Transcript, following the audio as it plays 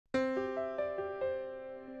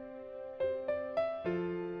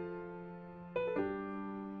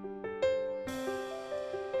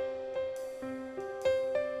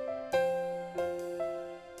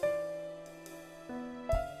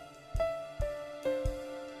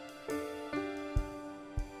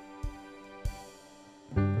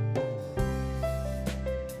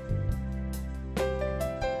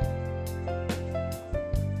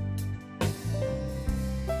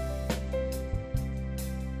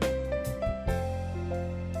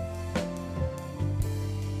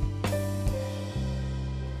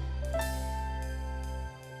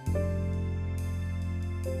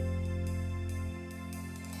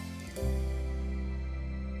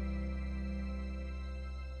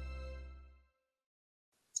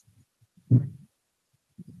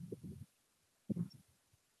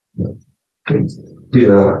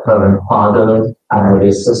Dear Heavenly Father and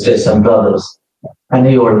dear sisters and brothers, I know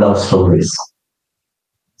your love stories.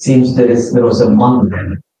 Seems there was a monk,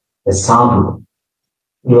 a sadhu.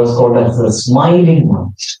 He was called as the smiling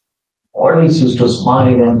monk. Always used to smile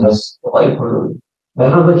and was joyful.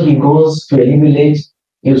 Wherever he goes to any village,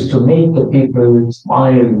 he used to make the people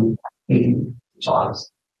smile, he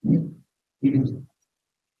joys.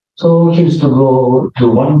 So he used to go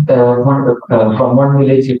to from one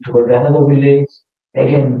village to another village,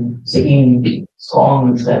 again singing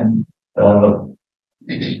songs and uh,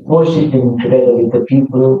 worshiping together with the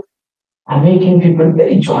people and making people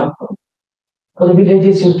very joyful. So the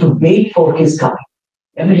villagers used to wait for his coming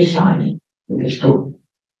every time. They used to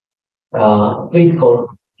wait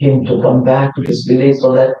for him to come back to his village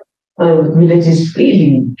so that the village is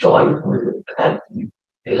really joyful, happy,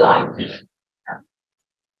 delighted.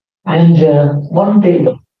 And one day,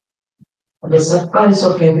 the surprise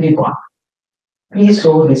of everyone, we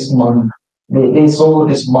saw this monk. They saw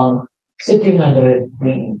this monk sitting under a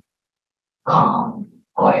tree, calm,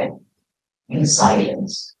 quiet, in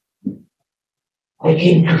silence. They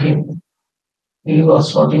came to him. He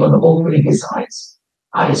was not even opening his eyes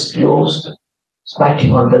closed,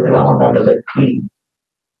 squatting on the ground under the tree,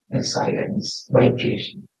 in silence,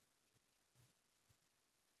 meditation.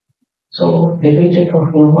 So they waited for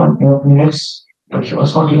a few minutes, but he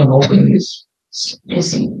was not even opening his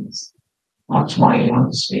eyes, not smiling on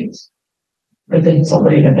his face. But then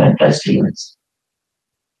somebody went and touched him.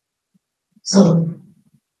 So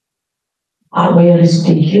our way is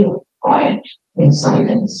still here, quiet, in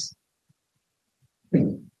silence.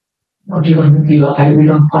 Not even we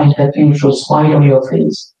don't find that you should smile on your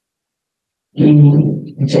face.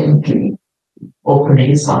 He gently opened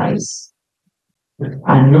his eyes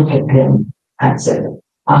and looked at them and said,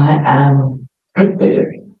 I am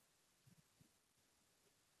prepared.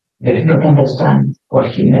 They did not understand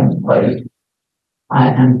what he meant by I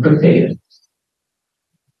am prepared.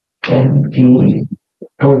 Then he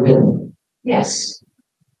told them, yes,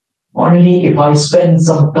 only if I spend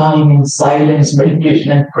some time in silence,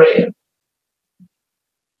 meditation, and prayer,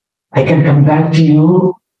 I can come back to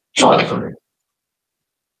you joyfully.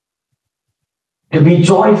 To be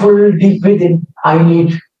joyful deep within, I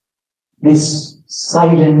need this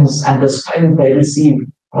silence and the strength I receive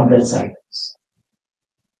from that silence.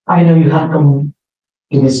 I know you have come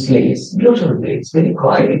to this place, beautiful place, very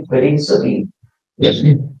quiet, very serene. Yes.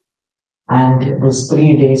 And these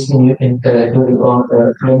 3 days when you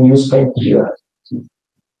spend here,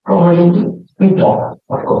 probably we talk,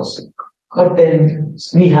 of course. But then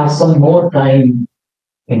we have some more time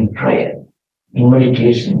in prayer, in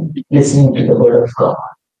meditation, listening to the word of God.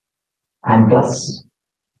 And thus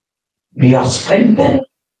we are strengthened.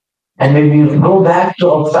 And when we go back to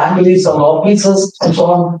our families, our offices, and so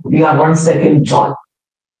on, we are once again joy.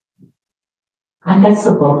 And that's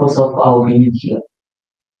the purpose of our being here.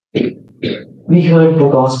 We heard the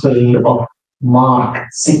gospel of Mark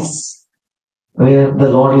 6, where the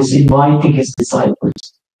Lord is inviting his disciples.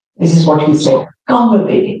 This is what he said, come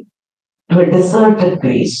away to a deserted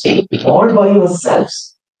place, all by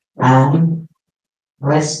yourselves, and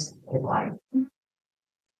rest a while.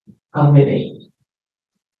 Come away.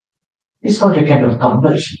 It's not a kind of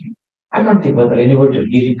compulsion. I don't think whether anybody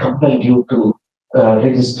really compelled you to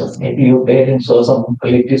register. Maybe your parents or some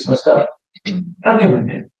relatives must have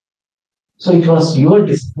recommended. So it was your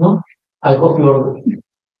decision. No? I hope you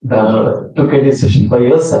took a decision by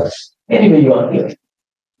yourself. Anyway, you are here.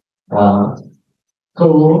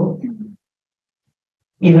 So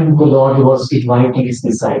even the Lord was inviting his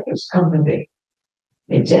disciples, come away.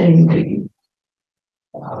 A gently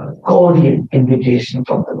cordial invitation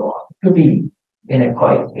from the Lord to be in a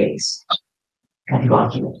quiet place. And you are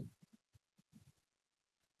here.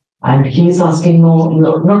 And he is asking, no,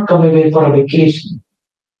 not come away for a vacation,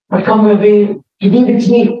 but come away to be with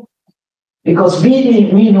me. Because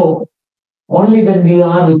we know only when we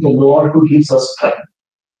are with the Lord who gives us strength,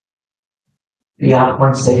 we are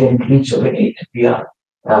once again rejuvenated, we are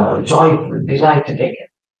joyful, delighted again.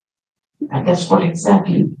 And that's what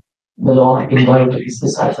exactly the Lord invited his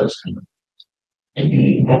disciples to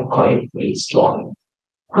be in that quiet place long.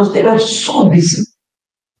 Because they were so busy,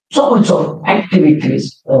 so much of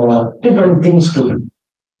activities, different things to do.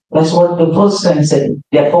 That's what the first time said.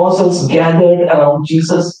 The apostles gathered around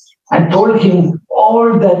Jesus and told him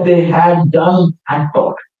all that they had done and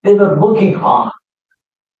taught. They were working hard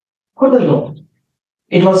for the Lord.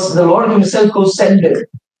 It was the Lord himself who sent them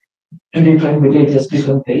to different villages,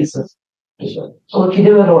 different places. So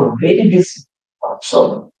they were all very busy, lots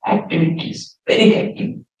of activities, very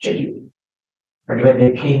hectic schedule. But when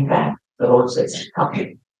they came back, the Lord says, come,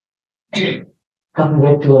 come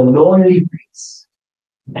back to a lonely place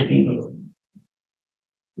to be alone.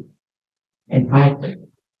 In fact,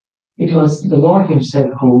 it was the Lord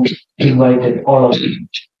Himself who invited all of them.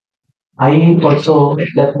 I also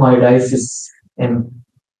left my diocese in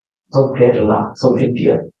South Kerala, South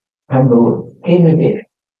India, and came away.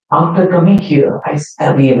 After coming here, I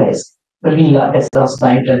realized early last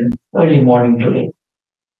night and early morning today,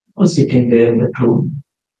 I was sitting there in the room,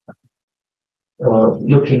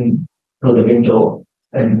 looking through the window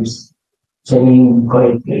and saying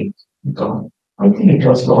quietly, so I think it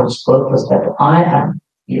was Lord's purpose that I am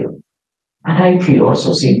here. And I feel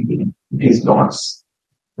also same thing. It is God's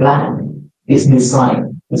plan, His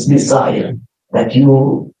design, His desire that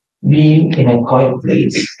you be in a quiet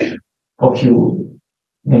place of you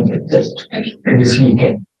maybe just this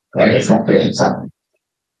weekend. Saturday, Sunday.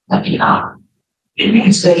 That you are. It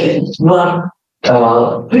means that you are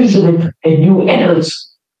filled with a new energy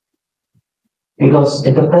because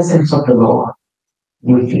in the presence of the Lord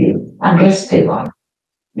you feel and rested on.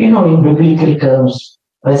 You know, in biblical terms,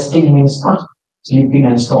 resting means not sleeping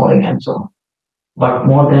and snoring and so on. But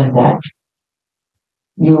more than that,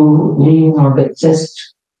 you lean on the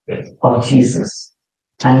chest of Jesus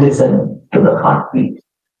and listen to the heartbeat.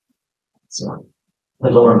 So the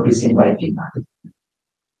Lord is inviting us.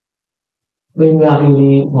 When we are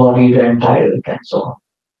really worried and tired and so on,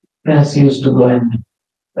 parents used to go and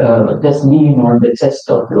just lean on the chest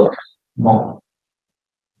of your mom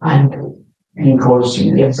and he calls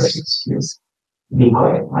you, yes, please be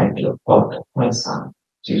quiet, my dear God, my son,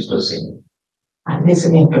 she used to say. And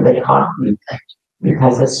listening to that heartbeat, it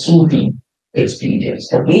has a soothing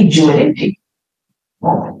experience, a rejuvenating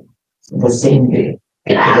moment. In the same way,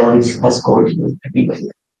 the Lord has called you to be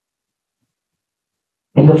here.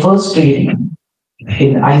 In the first reading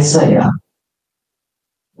in Isaiah,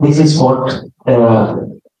 this is what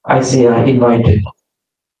Isaiah invited.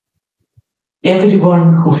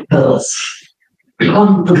 Everyone who thirsts,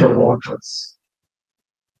 come to the waters.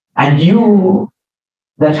 And you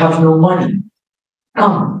that have no money,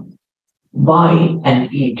 come, buy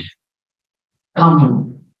and eat.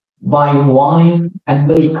 Come, buy wine and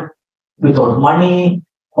milk without money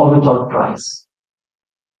or without price.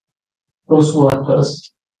 Those who are thirsty,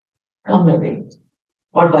 come away,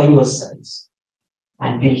 or by yourselves,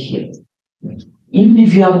 and be healed. Even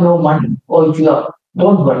if you have no money, or if you are,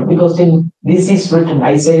 don't worry, because in this is written,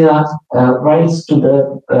 Isaiah writes to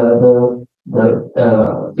the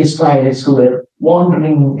Israelites who were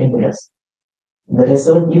wandering in the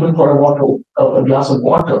desert, even for a glass of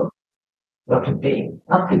water, you have to pay.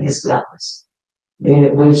 Nothing is glass.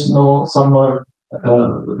 There is no summer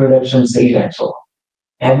production sale and so on.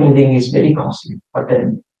 Everything is very costly. But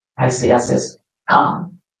then Isaiah says,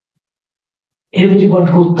 come. Everyone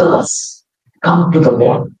who thirsts, come to the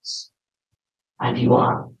waters. And you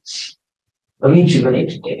are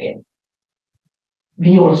rejuvenated again.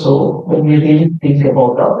 We also, when we really think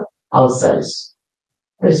about ourselves,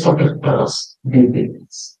 there's sort of thirst within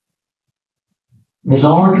us. The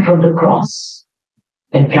Lord from the cross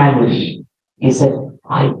and Calvary, He said,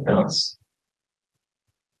 I thirst.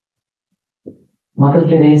 Mother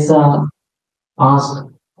Teresa asked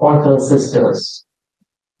all her sisters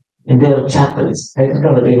in their chapels. I don't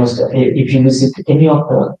know whether if you visit any of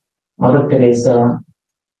the Mother Teresa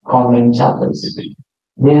convent chapels,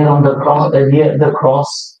 there on the cross, near the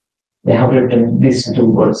cross, they have written these two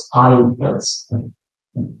words, I thirst.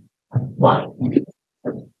 Why?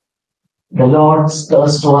 The Lord's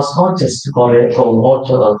thirst was not just for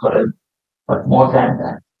water or but more than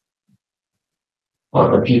that,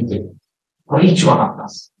 for the people, for each one of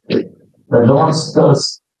us. The Lord's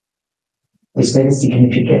thirst is very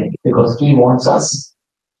significant because He wants us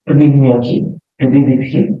to be near Him, to be with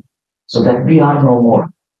Him, so that we are no more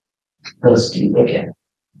thirsty again.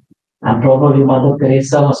 And probably Mother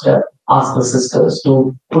Teresa must have asked the sisters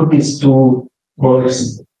to put these two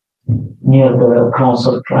words near the cross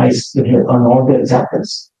of Christ on all their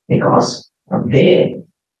chapels, because from there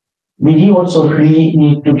we also really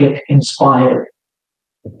need to get inspired.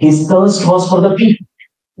 His thirst was for the people.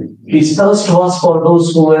 His thirst was for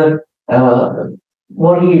those who were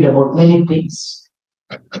worried about many things.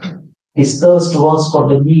 His thirst was for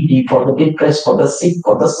the needy, for the depressed, for the sick,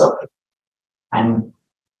 for the suffering. And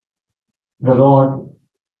the Lord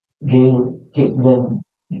gave them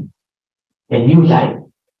a new life,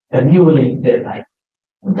 renewing their life.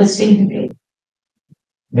 In the same way,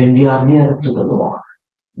 when we are near to the Lord,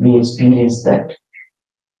 we experience that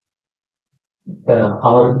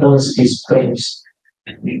our thirst is quenched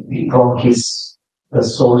from the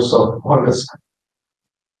source of all the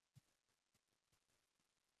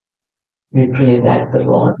We pray that the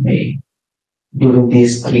Lord may, during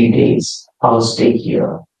these 3 days, our stay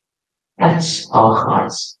here, touch our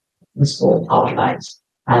hearts, restore our lives,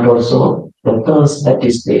 and also the thirst that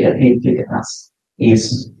is there deep within us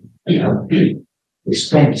is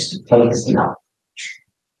expressed by His love.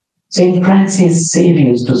 Saint Francis Xavier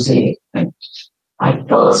used to say, I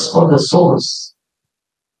thirst for the souls.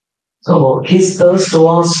 So his thirst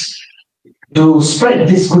was to spread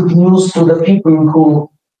this good news to the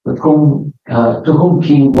people to whom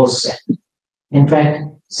he was sent. In fact,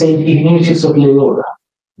 Saint Ignatius of Loyola,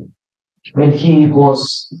 when he was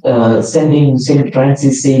sending Saint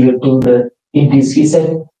Francis Xavier to the Indies, he said,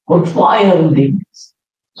 "Put fire in the Indies."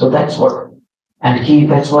 So that's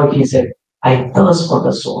why he said, "I thirst for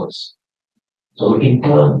the souls." So in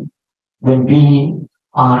turn, when we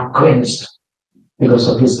are quenched because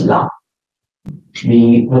of His love, we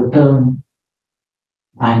return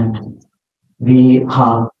and we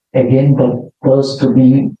have again the thirst to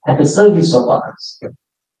be at the service of others.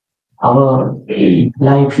 Our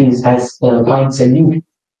life finds a new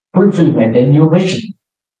fulfillment, a new mission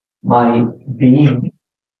by being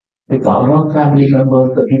with our own family members,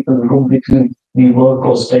 the people whom we work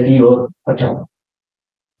or study or whatever.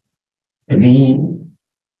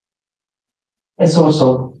 A source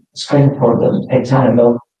of strength for them, a channel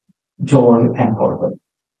of joy and for them.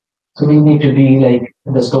 So we need to be like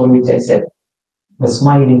the story which I said, the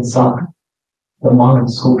smiling sun, the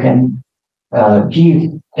monks who can give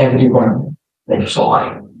everyone the joy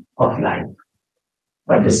of life.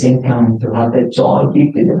 But at the same time, to have that joy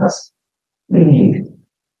deep within us, we need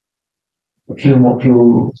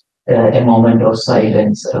a moment of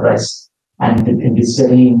silence, rest, and in this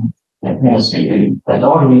serene atmosphere, the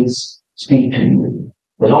Lord will speak to you.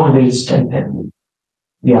 The Lord will strengthen you.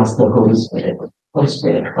 We ask the Holy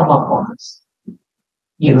Spirit, come upon us.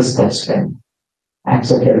 Give us that strength.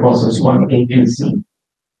 Acts of the Apostles 1:8-C.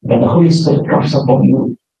 When the Holy Spirit comes upon you,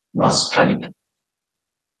 you are strengthened.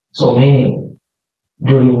 So may,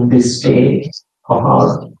 during this day of our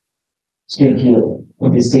stay here in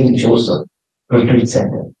the St. Joseph Retreat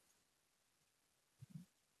Center,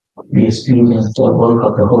 we experience the work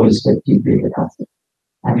of the Holy Spirit deeply with us,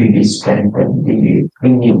 and we be strengthened, we be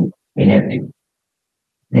renewed in everything.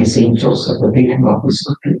 May St. Joseph, the victim of this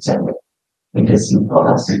Retreat Center, intercede for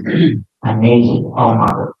us, and may our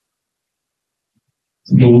Mother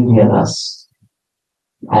be near us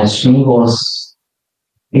as she was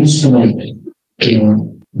instrumental in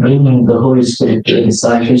bringing the Holy Spirit to the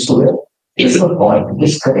disciples who is the point,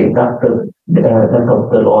 discouraged after the death of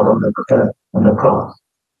the Lord on the cross.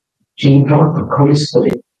 She brought the Holy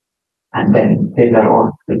Spirit, and then they were all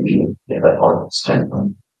relieved, they were all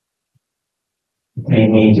strengthened.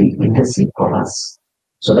 May He intercede for us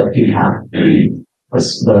so that we have the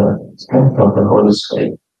strength of the Holy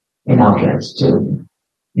Spirit in our lives too.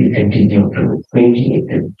 We continue to radiate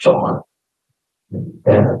with joy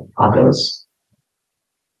the others.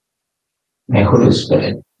 May Holy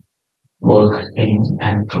Spirit work in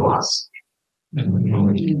and through us.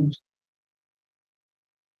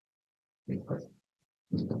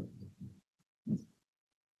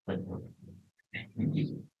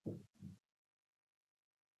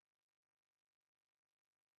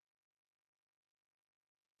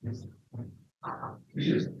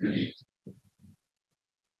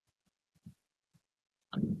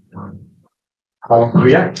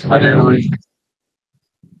 Hallelujah. Hallelujah.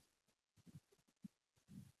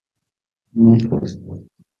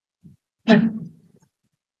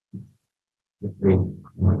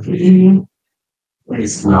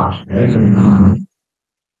 It's not.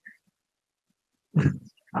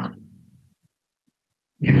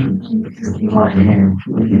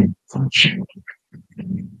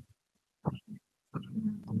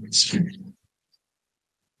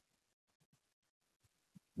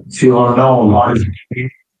 If you are now alive, you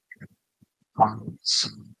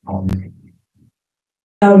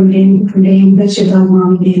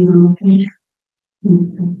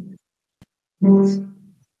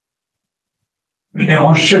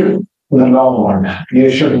worship the Lord. You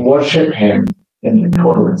should worship Him in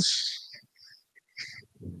accordance.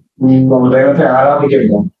 ദൈവത്തെ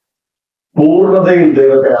ആരാധിക്കണം, പൂർണ്ണതയിൽ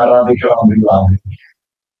ദൈവത്തെ ആരാധിക്കണം.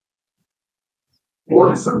 What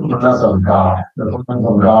is the fullness of God? The fullness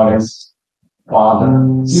of God is Father,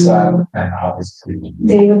 Son, and Holy Spirit.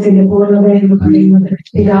 ദൈവത്തിന്റെ പൂർണ്ണത എന്ന് പറയുന്നത്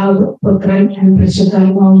പിതാവ്, പുത്രൻ,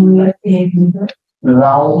 പരിശുദ്ധാത്മാവുമുള്ള ഏകദൈവം. The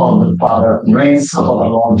love of the Father reigns upon the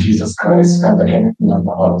Lord Jesus Christ and the kingdom of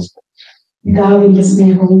the Holy Spirit. പിതാവിന്റെ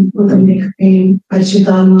സ്നേഹവും പുത്രന്റെ കൃപയും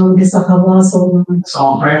പരിശുദ്ധാത്മാവിന്റെ സഹവാസവും. So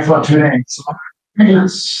I'm praying for today.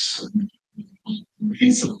 Yes.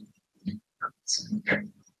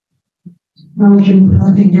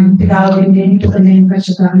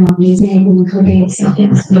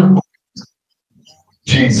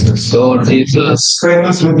 Jesus. Lord Jesus. Fill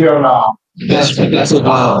us with your love. Yes, that's a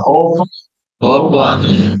love. All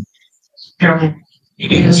one.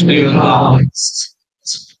 Yes, with your love.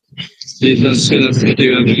 Jesus, fill us with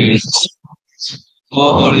your grace.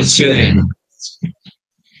 Holy Spirit.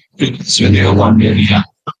 Fill us with your wonder.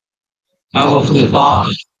 Out of the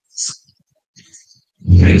Father.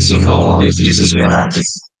 Praise of all of Jesus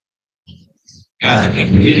Christ. God,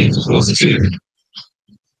 I'm reading to close to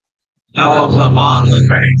out of the Father,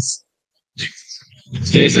 praise.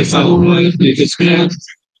 Jesus, I will live with His Spirit.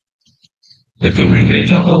 The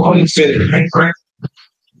communication of the Holy Spirit, right?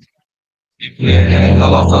 Yeah, the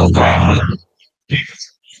love of God.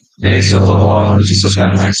 Praise of the Lord Jesus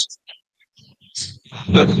Christ.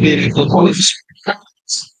 The communication of the Holy Spirit.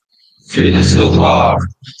 Fill us with love.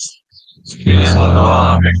 Fill us with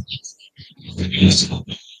love.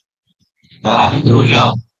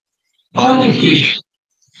 Hallelujah. Hallelujah.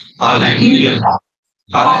 Hallelujah.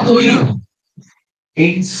 Hallelujah.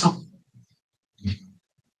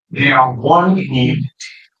 They are one in unity.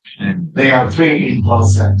 They are three in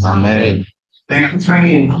persons. Amen. They are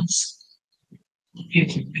three in persons.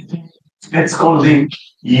 It's called the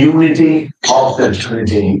unity of the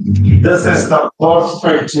Trinity. This is the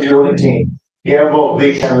perfect unity. Here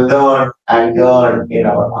we can learn and learn in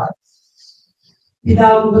our life.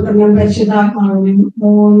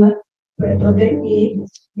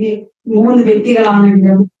 മൂന്ന്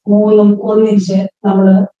വ്യക്തികളാണെങ്കിലും മൂന്നും ഒന്നിച്ച്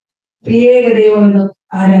നമ്മള് ത്രിയേക ദൈവമെന്ന്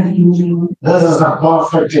ആരാധിക്കുന്നു. This is the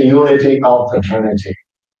perfect unity of the Trinity.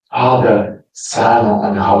 Father, Son,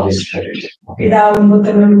 and Holy Spirit. പിതാവും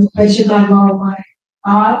പുത്രനും പരിശുദ്ധാത്മാവുമായ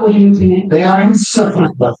ആ ഒരുമിപ്പിനെ They are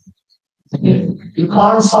inseparable. You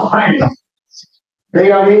can't separate them. They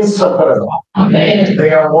are inseparable. Amen.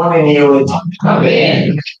 They are one in unity.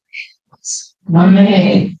 Amen.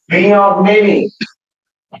 Amen. We are many.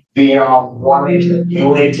 We are one in the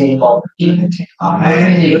unity of unity.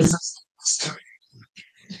 Amen.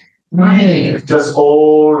 Just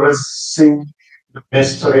all receive the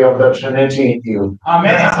mystery of the Trinity in you.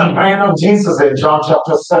 Amen. The prayer of Jesus in John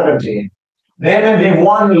chapter 17. They may be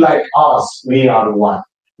one like us. We are one.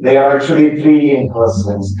 They are actually three in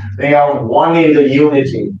persons. They are one in the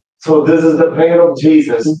unity. So this is the prayer of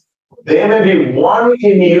Jesus. They may be one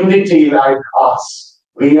in unity like us.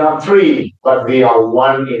 We are three, but we are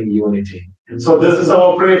one in unity. So this is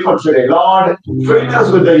our prayer for today. Lord, fill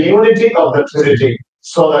us with the unity of the Trinity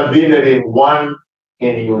so that we may be one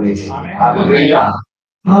in unity. Amen. Hallelujah.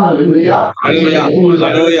 Hallelujah.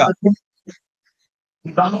 Hallelujah.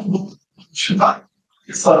 Hallelujah.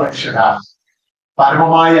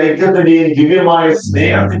 പരമമായ ഐക്യത്തിന്റെയും ദിവ്യമായ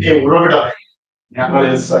സ്നേഹത്തിന്റെയും ഉറവിടം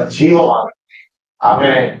ഞങ്ങളിൽ സജീവമാണ്.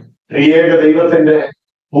 അങ്ങനെ ത്രിയേക ദൈവത്തിന്റെ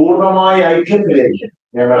പൂർണ്ണമായ ഐക്യത്തിലേക്ക്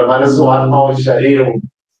ഞങ്ങളുടെ മനസ്സും ആത്മാവും ശരീരവും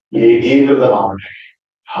ഏകീകൃതമാവട്ടെ.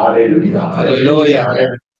 Hallelujah. Hallelujah.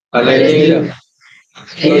 Hallelujah.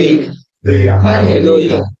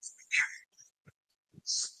 Hallelujah.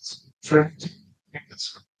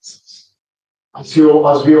 As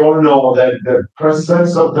we all know that the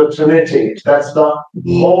presence of the Trinity, that's the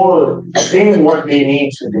whole thing what we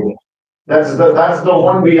need to do. That's the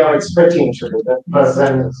one we are expecting to do, the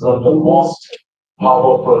presence of the most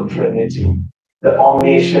powerful Trinity, the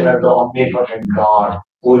omniscient and the omnipotent God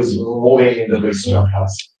who is moving in the midst of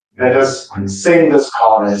us. Let us sing this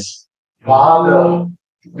chorus. Father,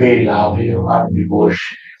 we love you and we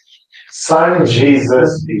worship you. Son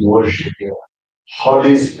Jesus, we worship you.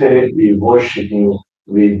 Holy Spirit, we worship you.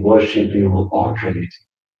 We worship you, all Trinity.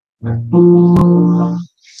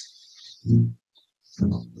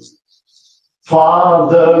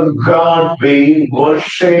 Father God, we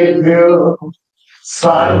worship you.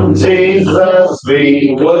 Son Jesus,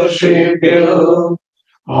 we worship you.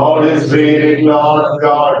 Holy Spirit, Lord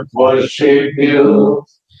God, worship you.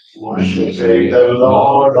 Worship the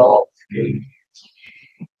Lord of Kings.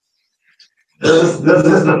 This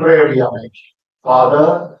is the prayer we are making.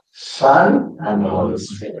 Father, Son, and Holy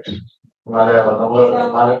Spirit.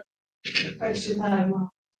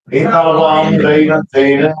 Inavam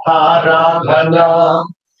Devatina Aradhana,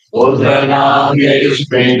 Udranam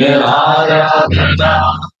Yeshvina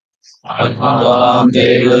Aradhana, Atmavam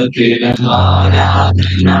Devatina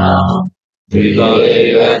Aradhana,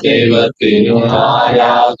 Vidaleva Devatina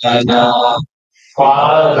Aradhana.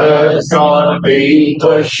 Father, God, we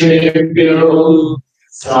worship you.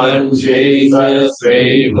 Son Jesus,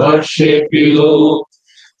 we worship you.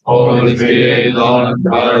 Holy Spirit, Lord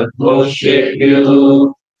God, worship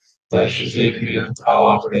you. Precious Savior,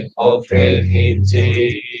 power and all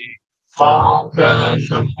Trinity. Father,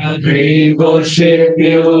 we worship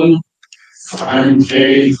you. And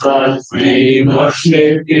Jesus, we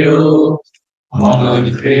worship you.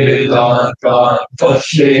 Almighty Lord God,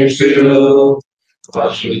 worship you.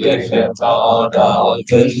 Worship God, all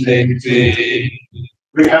divinity.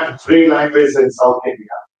 We have three languages in South India: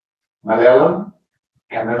 Malayalam,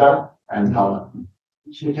 Kannada, and Tamil.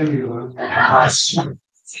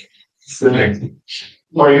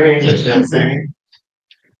 For your English, I'm saying,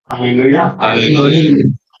 Hallelujah. Hallelujah.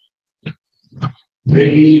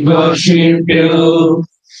 We worship you.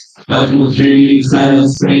 Lord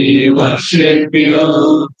Jesus, we worship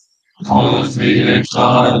you. All spirit,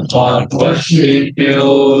 God, worship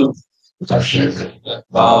you. Worship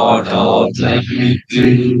God, all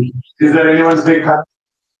divinity. Is there anyone speak?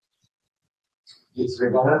 Yes, we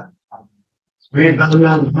got it. We got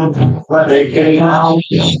it. But they came out.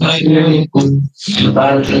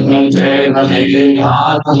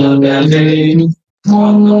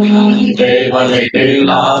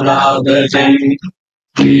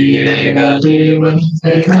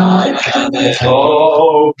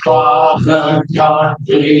 Oh, Father God,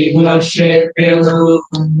 we worship you.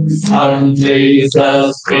 Son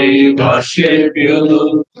Jesus, we worship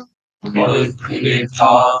you. Holy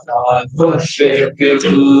God, worship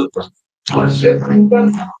you. Worship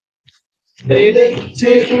you.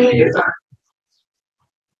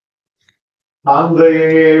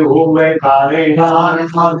 Andre ume kane han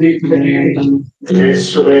madikne,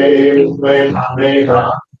 Yeshua ume kane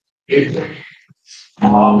han,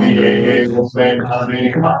 Amire ume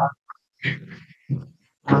kane han.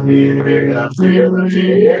 We worship you,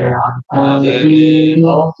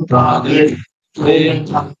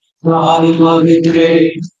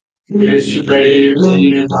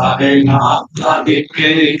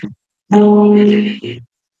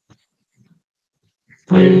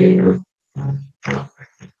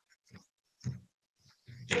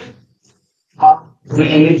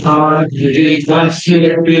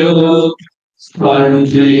 Lord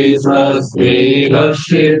Jesus, we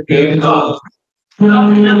worship you.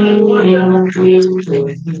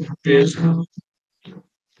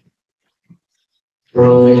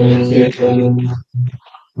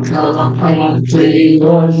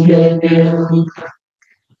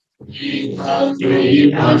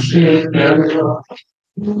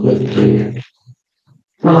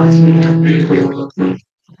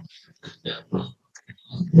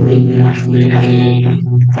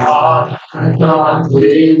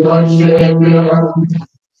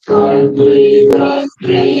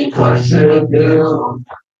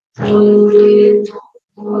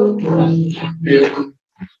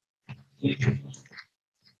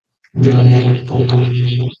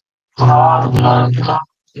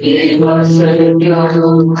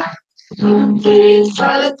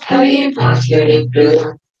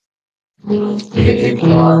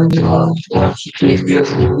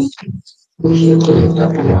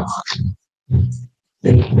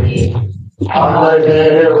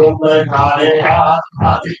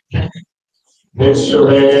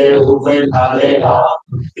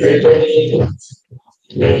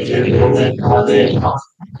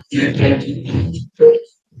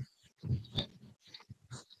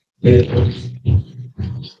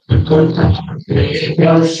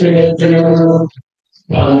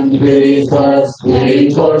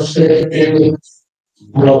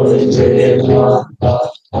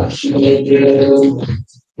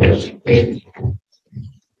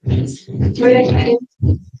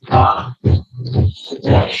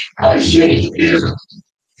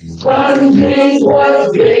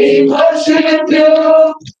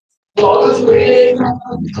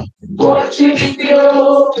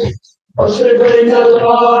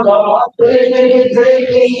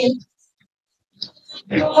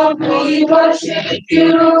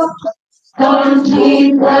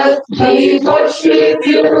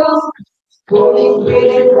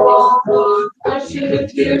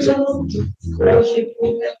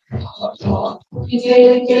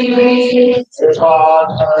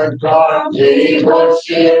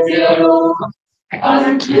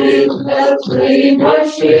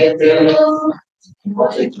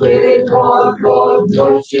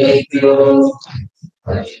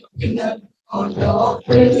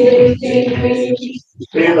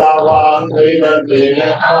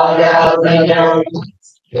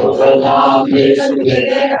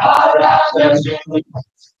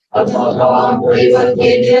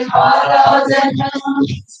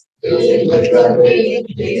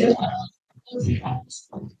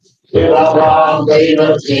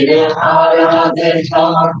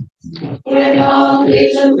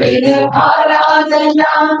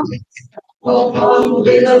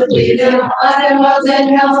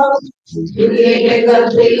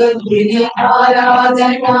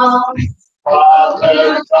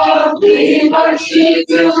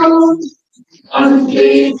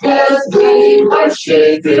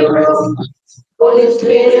 Holy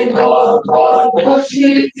Spirit, God,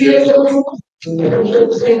 worship you.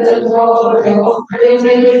 In the Lord of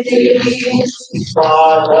Trinity,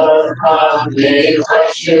 Father, come, we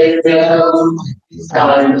worship you.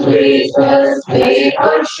 Son, Jesus, we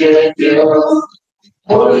worship you.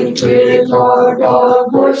 Holy Spirit, God,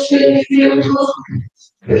 worship you.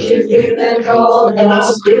 And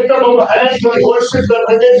let's lift up our hands and worship the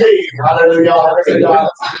Trinity. Hallelujah, hallelujah.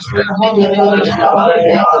 Hallelujah,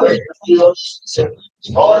 hallelujah.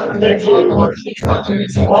 Lord, thank you.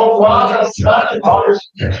 Oh, Father, Son, and Holy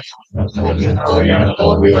Spirit.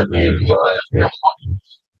 Lord, we are here.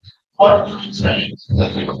 What do you say?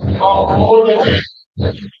 Oh, Holy Spirit.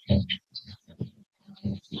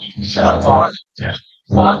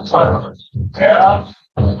 Yeah.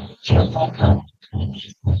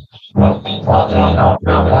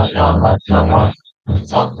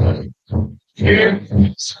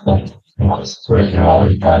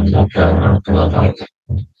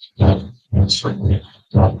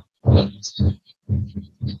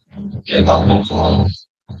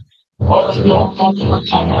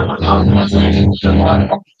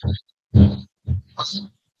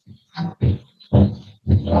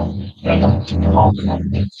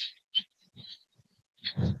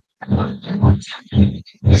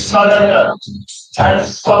 Surrender and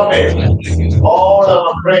submit all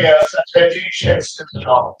our prayers and petitions to the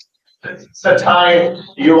Lord. This is the time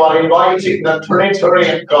you are inviting the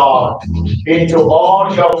Trinitarian God into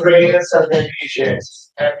all your prayers and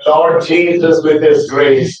petitions. And Lord Jesus, with His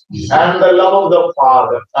grace and the love of the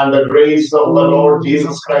Father and the grace of the Lord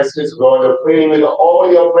Jesus Christ is going to fill with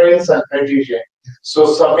all your prayers and petitions.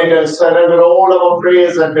 So submit and surrender all our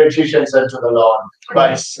prayers and petitions unto the Lord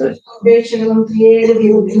by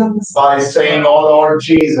saying, "Oh Lord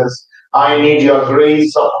Jesus, I need your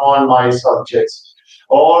grace upon my subjects.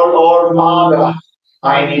 Oh Lord Father,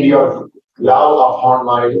 I need your love upon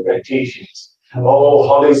my petitions. Oh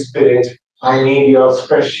Holy Spirit, I need your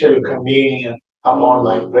special communion upon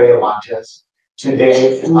my prayer matters.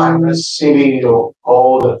 Today, I'm receiving you,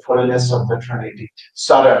 all the fullness of the Trinity.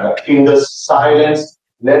 Surrender. In the silence,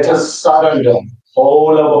 let us surrender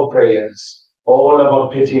all our prayers, all our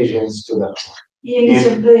petitions to the Lord.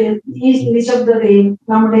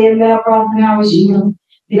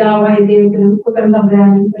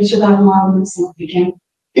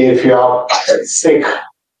 If you are sick,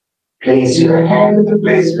 place your hand in the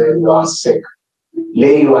place where you are sick.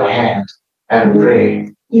 Lay your hand and pray.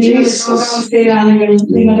 Jesus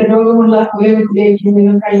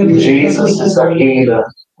is a healer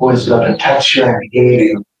who is going to touch you and heal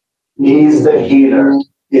you. He is the healer.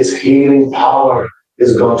 His healing power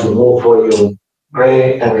is going to move for you.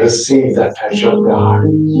 Pray and receive that touch of God.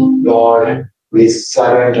 Lord, we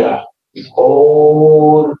surrender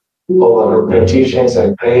all our petitions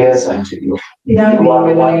and prayers unto you. You are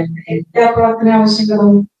the one.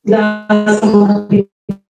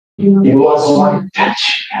 You are the one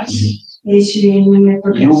touching us.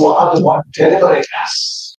 You are the one delivering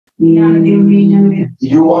us.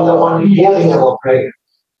 You are the one hearing our prayer.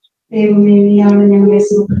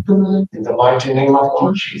 In the mighty name of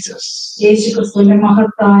Lord Jesus.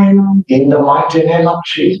 In the mighty name of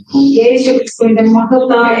Jesus.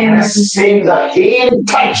 Receive the healing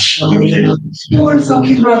touch.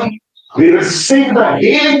 We receive the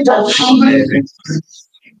healing touch.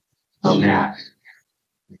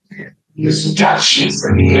 This touch is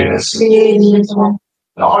the healing.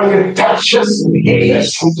 Lord, you touch us and heal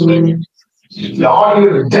us. Lord,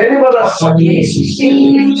 you deliver us from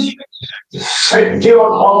disease. Send your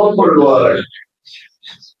powerful word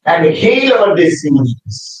and heal our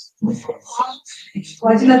diseases.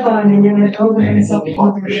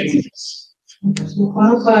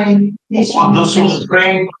 On those who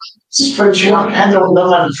pray, stretch your hand on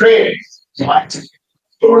them and pray.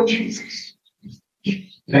 Lord Jesus.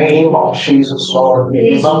 Name of Jesus, Lord.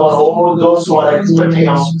 Remember all those who are expecting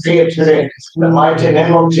our prayer today. The mighty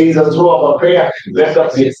name of Jesus, through our prayer, let them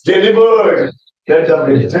be delivered. Let them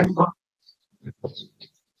be delivered.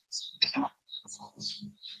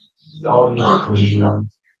 Lord,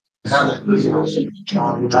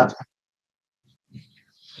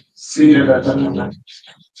 seated at the moment.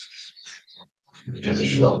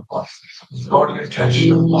 Lord, you touch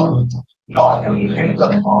the Lord. Lord, you heal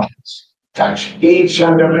the Lord. Touch each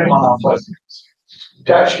and every one of us.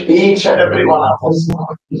 Touch each and every one of us.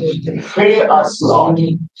 Fill us, Lord.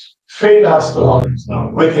 Fill us, Lord,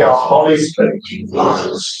 with your Holy Spirit.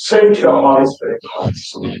 Send your Holy Spirit.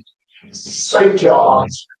 Send your Holy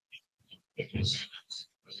Spirit.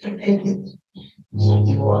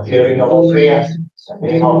 You are hearing our prayer. In the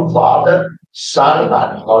name of Father, Son,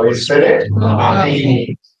 and Holy Spirit.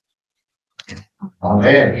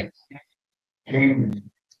 Amen.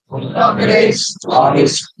 Amen. Grace, Holy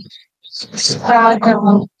Spirit.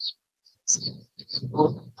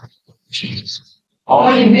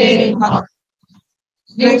 Holy name,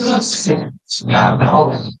 give us now.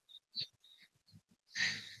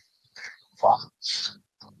 Father,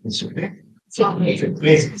 it's okay.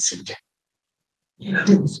 Please be seated.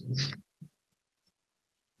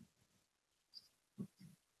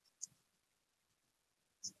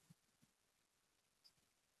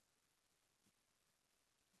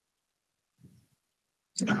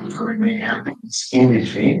 For me, in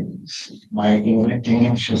between, my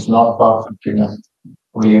English is not perfect enough.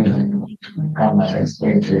 We come and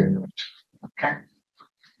explain to you. Okay.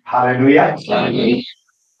 Hallelujah. Hallelujah.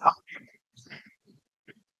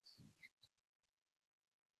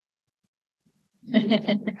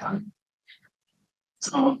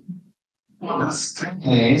 So, the thing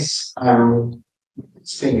is, I'm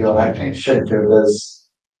seeing your attention to this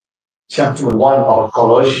chapter 1 of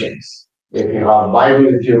Colossians. If you have a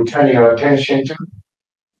Bible, if you turn your attention to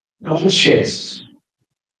Colossians.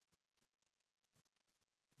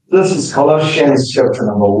 This is Colossians chapter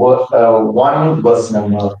number 1, verse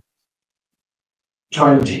number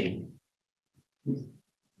 20.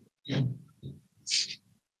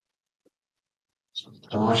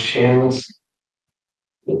 Colossians.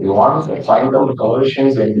 If you want to find out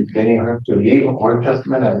Colossians, then you have to leave Old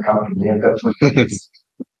Testament and come to New Testament.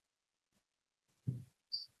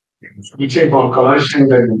 You check on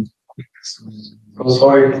Colossians and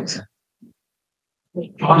sorry.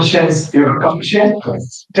 Colossians, you have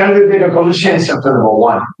Colossians? Turn with me to Colossians chapter number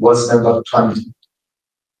 1, verse number 20.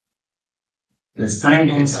 This time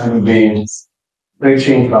I'm being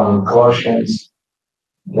preaching from Colossians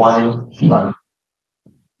 1:1.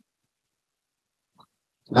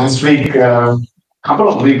 Last week, couple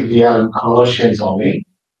of weeks we had Colossians only.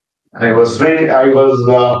 And I was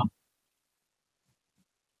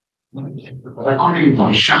recording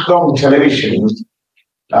on shutdown television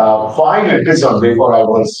 5 episodes before I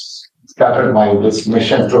was started this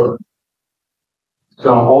mission tour. So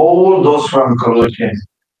all those from Colossians.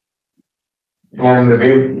 And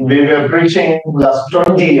we were preaching last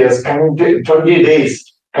 20 years, 20 days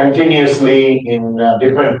continuously in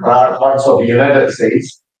different parts of the United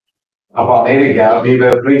States of America. We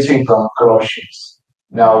were preaching from Colossians.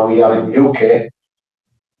 Now we are in UK.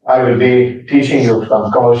 I will be teaching you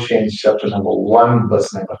from Colossians chapter number 1,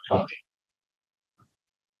 verse number 20.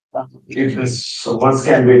 If this words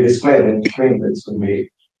can be displayed in screen,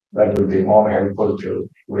 that will be more helpful to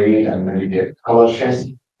read and meditate. Colossians.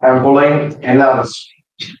 I'm pulling another.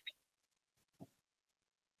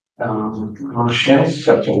 Colossians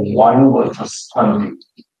chapter 1, verse 20.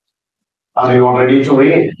 Are you all ready to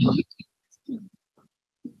read?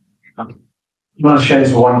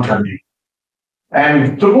 Colossians 1:20.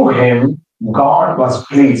 And through him, God was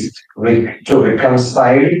pleased to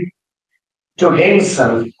reconcile to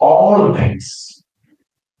himself all things,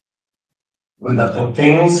 whether the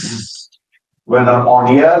things, whether on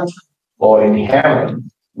earth or in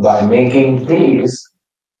heaven, by making peace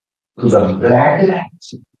to the blood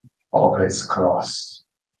of his cross.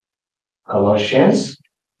 Colossians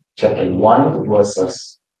chapter 1, verses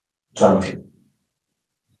 20.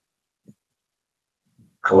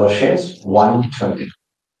 Colossians 1:20.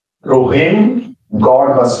 Through him, God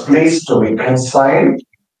was pleased to reconcile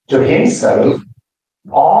to himself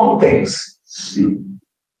all things,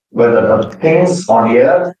 whether the things on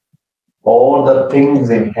earth or the things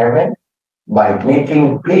in heaven, by making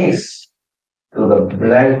peace to the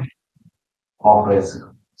blood of his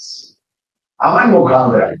cross. അവൻ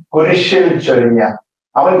മുഖാന്തരം കുരിശിൽ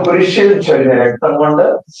ചൊരിഞ്ഞ രക്തം കൊണ്ട്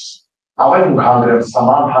അവൻ മുഖാന്തരം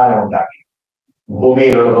സമാധാനം ഉണ്ടാക്കി.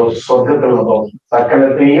 ഭൂമിയിലുള്ളതോ സ്വർഗത്തിലുള്ളതോ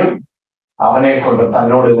സകലത്തെയും അവനെ കൊണ്ട്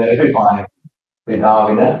തന്നോട് നിരപ്പിപ്പാനും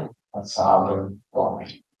പിതാവിന് സാധനം തോന്നി.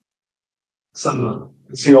 So,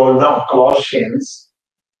 as you all know, Colossians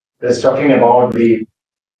is talking about the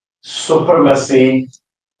supremacy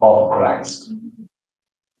of Christ.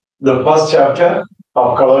 The first chapter of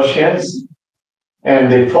Colossians and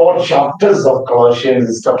the 4 chapters of Colossians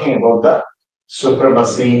is talking about the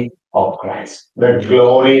supremacy of Christ, the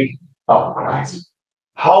glory of Christ.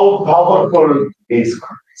 How powerful is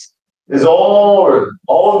Christ? Is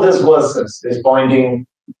all these verses is pointing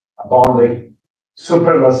upon the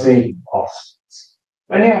supremacy of Christ.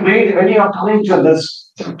 When you are coming to this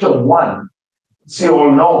chapter 1. So you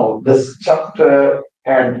all know this chapter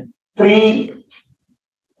had 3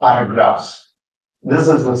 paragraphs. This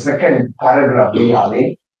is the second paragraph we are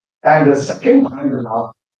in. And the second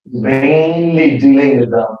paragraph mainly dealing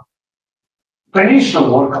with the finished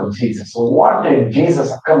work of Jesus. So what did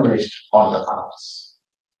Jesus accomplish on the cross?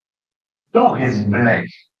 Through his blood.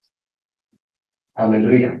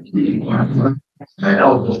 Hallelujah. And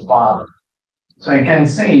of the Father. So you can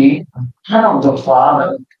see hand of the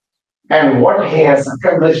Father and what he has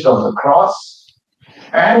accomplished on the cross.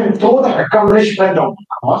 And through the accomplishment of the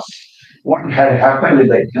cross, what had happened in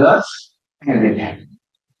the earth and in heaven.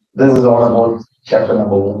 This is all about chapter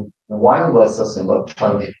number 1, verses number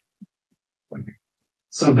 20.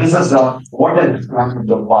 So this is what is the plan of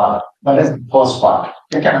the Father. That is the first part.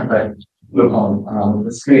 You can look on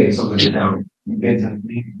the screen so that you can get it.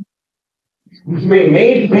 We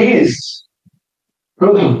made peace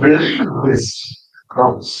through the blood of his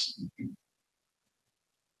cross.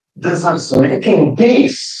 This is making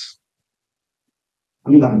peace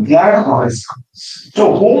with the blood of his cross. To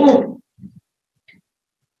whom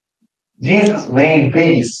Jesus made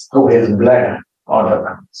peace through his blood on the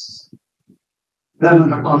cross. This is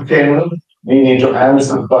the question we need to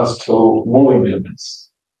answer first to move into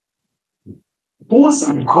this. Whose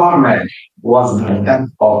requirement was the death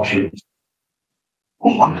of Jesus?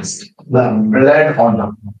 Who was the blood on the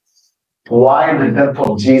cross? Why the death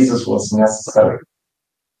of Jesus was necessary?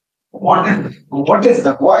 Why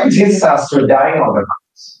Jesus has to die on the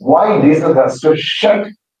cross? Why Jesus has to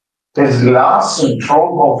shed his last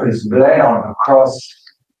drop of his blood on the cross?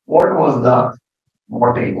 What was the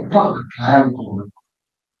motive? What was the plan?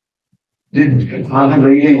 Did Father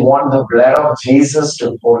really want the blood of Jesus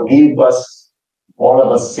to forgive us all of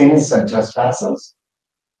our sins and trespasses?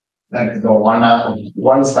 That is the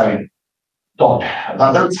one side thought. The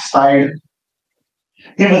other side,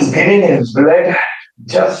 he was giving his blood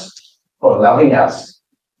just for loving us.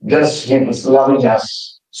 Just he was loving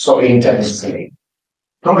us so intensely.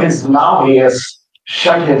 Through his love, he has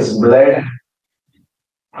shed his blood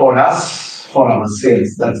for us, for our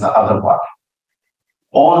sins. That's the other part.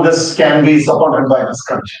 All this can be supported by the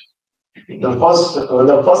scripture. The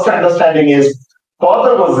first understanding is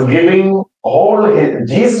Father was giving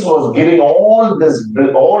Jesus was giving all his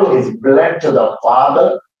blood to the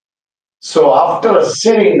Father. So after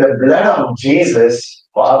sinning the blood of Jesus,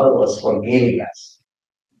 Father was forgiving us.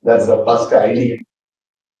 That's the first idea.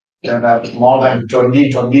 There are more than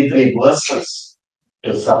 23 verses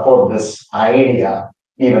to support this idea,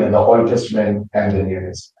 even in the Old Testament and the New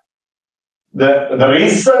Testament. The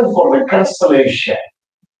reason for reconciliation,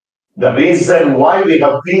 the reason why we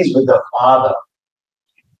have peace with the Father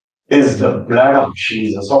is the blood of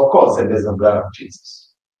Jesus. Of course, it is the blood of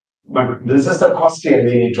Jesus. But this is the question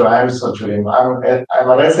we need to answer to him. I'm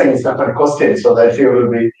raising certain questions so that you will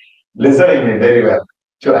be listening me very well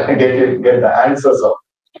to get the answers of.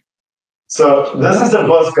 So this is the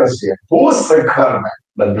first question. Whose requirement?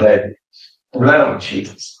 The blood of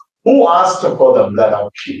Jesus. Who asked for the blood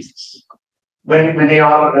of Jesus? When you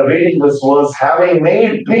are reading this verse, having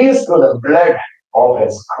made peace through the blood of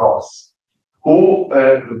his cross.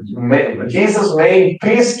 Jesus made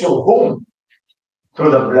peace to whom?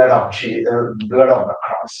 Through the blood of the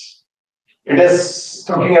cross. It is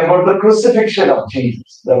talking about the crucifixion of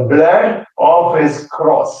Jesus, the blood of his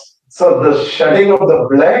cross. So the shedding of the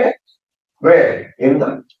blood, where? In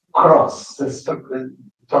the cross. It's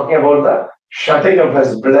talking about the shedding of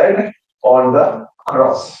his blood on the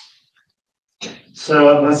cross.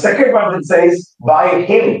 So the second part it says, by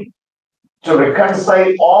him to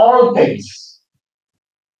reconcile all things,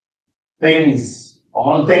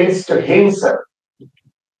 all things to himself.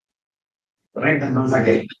 Read the verse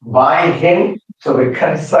again. By him to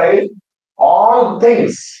reconcile all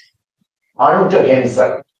things unto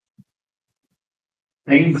himself.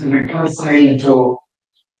 Things reconciled to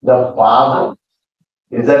the Father.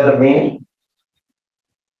 Is that the meaning?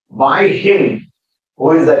 By him.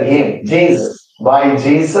 Who is that him? Jesus. By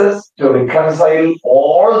Jesus to reconcile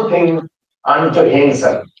all things unto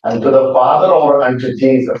himself, unto the Father or unto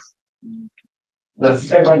Jesus. The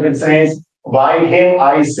second it says, by him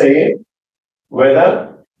I say,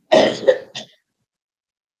 whether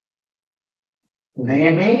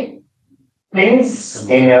maybe things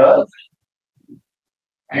in earth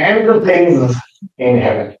and the things in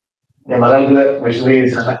heaven. മലയാളത്തിലെ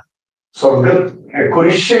വിശദീകരിച്ചാണ്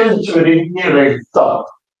കുരിശിൽ ചുരുങ്ങിയ രക്തം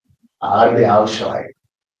ആരുടെ ആവശ്യമായി?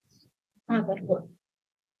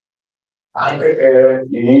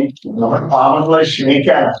 ഈ നമ്മുടെ പാപങ്ങളെ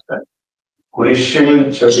ക്ഷമിക്കാനായിട്ട് കുരിശിൽ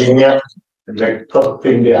ചൊരിഞ്ഞ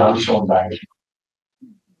രക്തത്തിന്റെ ആവശ്യം ഉണ്ടായിരുന്നു.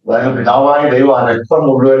 അതായത് പിതാവായ ദൈവം ആ രക്തം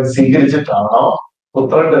മുഴുവൻ സ്വീകരിച്ചിട്ടാണോ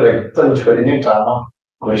പുത്രന്റെ രക്തം ചൊരിഞ്ഞിട്ടാണോ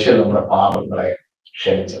കുരിശിൽ നമ്മുടെ പാപങ്ങളെ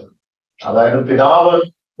ക്ഷമിച്ചത്. അതായത് പിതാവ്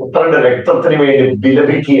പുത്രന്റെ രക്തത്തിന് വേണ്ടി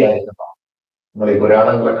വിലപിക്കുകയായിരുന്നു. നമ്മൾ ഈ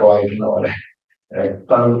പുരാണങ്ങളൊക്കെ വായിക്കുന്ന പോലെ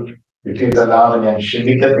രക്തം കിട്ടിയിട്ടല്ലാതെ ഞാൻ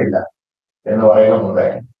ക്ഷമിക്കത്തില്ല എന്ന് പറയുന്നത്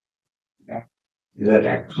ഇത്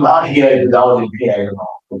രക്തനാഹിയായ പിതാവ് നിൽക്കുകയായിരുന്നു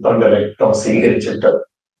പുത്രന്റെ രക്തം സ്വീകരിച്ചിട്ട്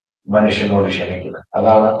മനുഷ്യനോട് ക്ഷമിക്കുന്നത്.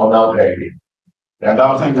 അതാണ് ഒന്നാമത്തെ ഐഡിയ.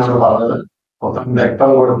 രണ്ടാമത്തെ എന്നോട് പറഞ്ഞത് പുത്രൻ രക്തം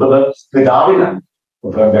കൊടുത്തത് പിതാവിനാണ്.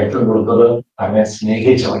 പുത്രൻ രക്തം കൊടുത്തത് തന്നെ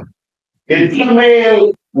സ്നേഹിച്ചവൻ. ഇത്രമേൽ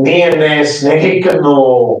നീ എന്നെ സ്നേഹിക്കുന്നു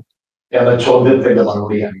എന്ന ചോദ്യത്തിന്റെ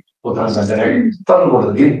മറുപടിയാണ് പുത്രൻ തന്റെ രക്തം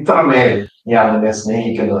കൊടുത്തത്. ഇത്രമേൽ ഞാൻ എന്നെ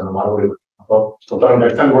സ്നേഹിക്കുന്നു എന്ന് മറുപടി. അപ്പൊ പുത്രൻ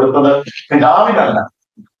രക്തം കൊടുത്തത് പിതാവിനല്ല,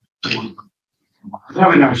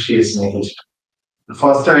 മാനവനാശിയെ സ്നേഹിച്ചു. The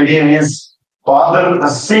first idea is Father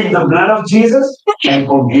received the blood of Jesus and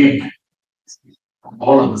forgave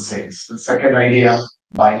all of the sins. The second idea,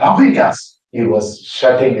 by loving us, he was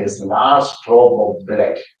shedding his last drop of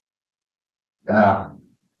blood.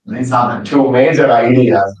 These are the two major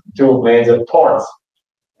ideas, two major thoughts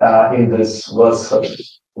in this verse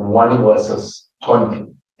 1 verses 20.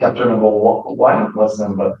 Chapter number 1, verse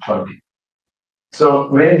number 20. So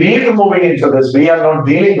when we are moving into this, we are not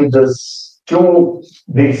dealing with this two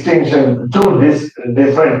different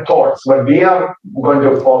thoughts, but we are going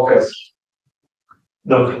to focus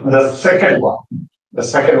the second one. The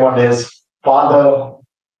second one is Father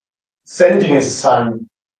sent his Son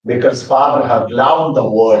because Father had loved the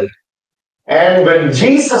world. And when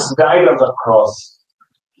Jesus died on the cross,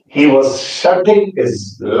 he was shedding his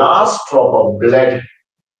last drop of blood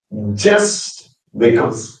just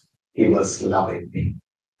because he was loving me.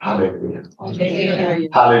 Hallelujah. Hallelujah.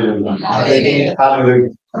 Hallelujah. Hallelujah.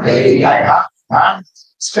 Hallelujah. I have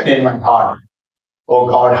in my heart, oh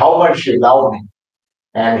God, how much you love me.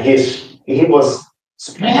 And he was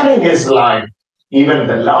sparing his life, even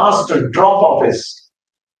the last drop of his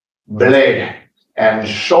blood, and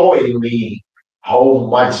showing me how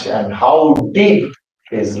much and how deep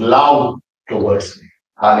his love towards me.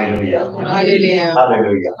 Hallelujah. Hallelujah.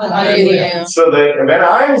 Hallelujah. Hallelujah. So when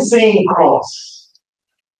I'm seeing cross,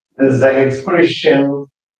 is the expression of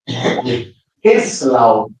his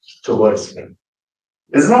love towards me.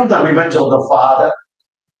 It's not the revenge of the Father.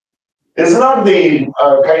 It's not the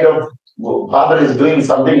kind of Father is doing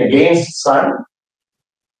something against Son.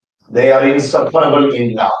 They are inseparable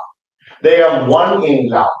in love. They are one in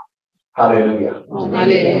love. Hallelujah.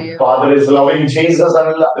 Hallelujah. Father is loving Jesus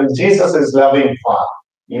and Jesus is loving Father.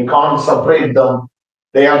 You can't separate them.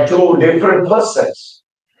 They are two different persons.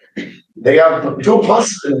 They are two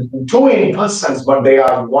in persons, but they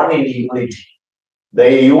are one in unity.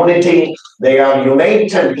 They are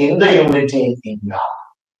united in the unity in love.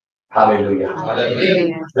 Hallelujah.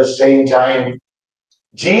 Hallelujah. At the same time,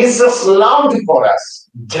 Jesus loved for us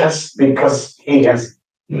just because he has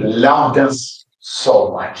loved us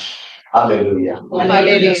so much. Hallelujah.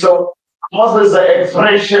 Hallelujah. So, cross is the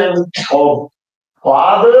expression of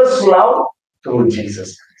Father's love through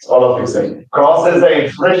Jesus. All of you say, cross is the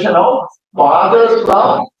expression of Father's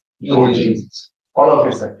love through Jesus. All of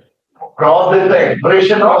you say, cross is the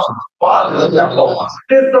expression of Father's love.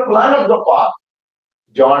 It is the plan of the Father.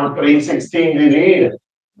 John 3:16 we read,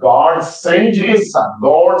 God sent his Son.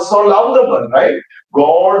 God so loved the world, right?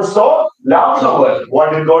 God so loved the world.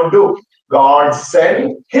 What did God do? God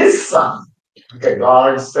sent his Son. Okay,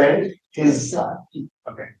 God sent his Son.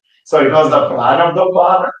 Okay. So it was the plan of the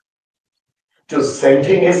Father to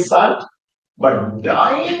sending his Son, but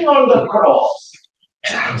dying on the cross,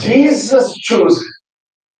 Jesus chose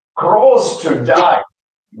cross to die.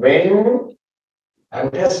 When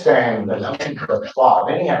understand the love of the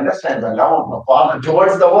Father, when you understand the love of the Father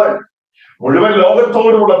towards the world, മുഴുവൻ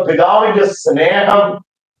ലോകത്തോടുള്ള പിതാവിന്റെ സ്നേഹം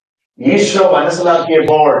ഈശോ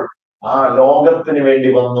മനസ്സിലാക്കിയപ്പോൾ ആ ലോകത്തിന് വേണ്ടി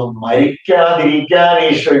വന്നു മരിക്കാതിരിക്കാൻ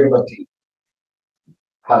ഈശോയ്ക്ക് പറ്റി.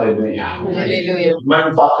 Hallelujah. Hallelujah. When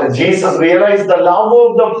Jesus realized the love of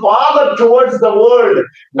the Father towards the world,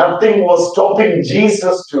 nothing was stopping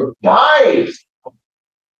Jesus to die.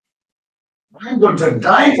 I'm going to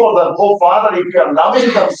die for them. Oh Father, if you are loving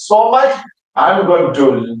them so much, I'm going to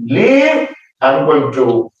live. I'm going to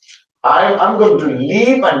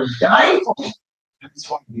live and die for them. That's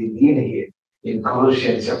what we read here in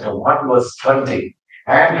Colossians chapter 1 verse 20.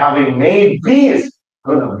 And having made peace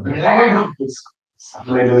with the blood of his cross.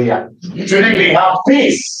 Hallelujah. Today we have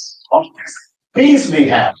peace. Peace we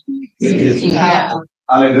have. Peace we have.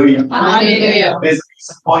 Hallelujah. Hallelujah. This is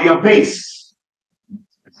for your peace.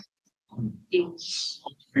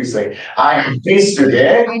 We say, I am peace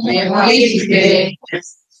today. I am peace today.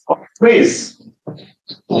 Peace.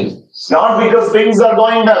 Not because things are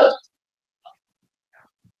going well.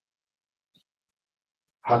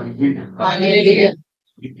 Hallelujah.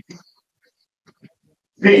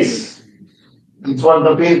 Peace. It's what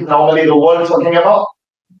the peace normally the world is talking about.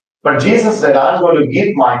 But Jesus said, I'm going to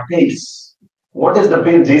give my peace. What is the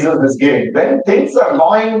peace Jesus is giving? When things are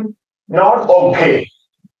going not okay,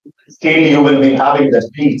 still you will be having that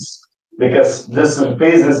peace. Because this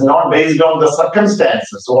peace is not based on the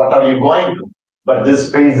circumstances. What are you going to? But this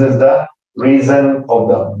peace is the reason of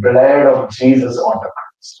the blood of Jesus on the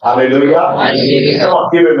cross. Hallelujah. Hallelujah. Come on,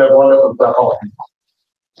 give him a wonderful applause.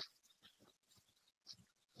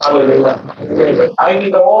 Hallelujah. I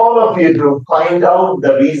need all of you to find out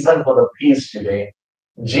the reason for the peace today.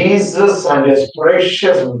 Jesus and his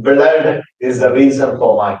precious blood is the reason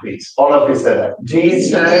for my peace. All of you said that.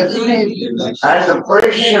 Jesus and the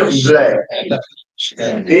precious blood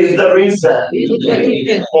is the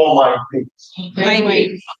reason for my peace.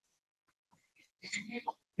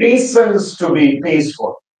 Reasons to be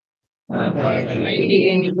peaceful. I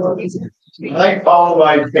found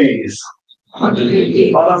my peace. All of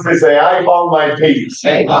you say, I found my peace.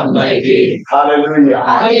 I found my peace. Hallelujah.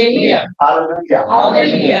 Hallelujah. Hallelujah.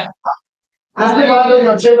 Hallelujah. Doesn't matter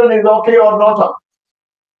your children is okay or not.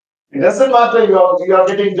 It doesn't matter you are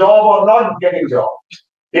getting job or not getting job.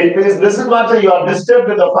 It doesn't matter you are disturbed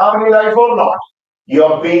with the family life or not.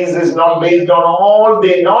 Your peace is not based on all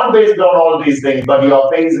these things, but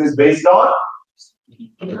your peace is based on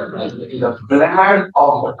the blood of the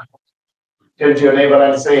cross. Tell to your neighbor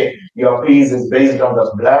and say, your peace is based on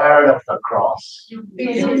the blood of the cross.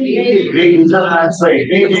 Greet each other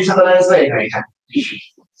and say,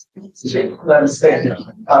 understand.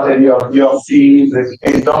 Hallelujah. Your peace is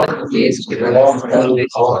based on the blood of the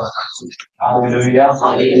cross. Hallelujah.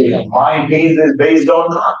 Hallelujah. My peace is based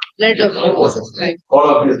on blood of the cross. All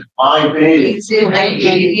of this. My peace is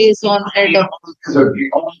on blood of the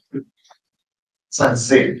cross. And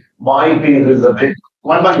say, my peace is a bit.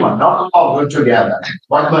 One by one, not all together.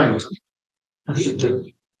 One by one.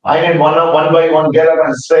 I need one by one get up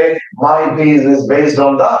and say, my peace is based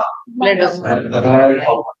on the blood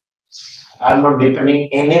of. I'm not depending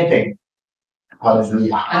anything.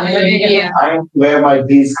 Hallelujah. Hallelujah. I am where my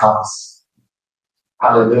peace comes.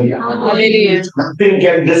 Hallelujah. Hallelujah. Nothing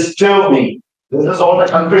can disturb me. This is all the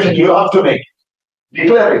confession you have to make.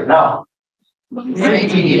 Declare it now.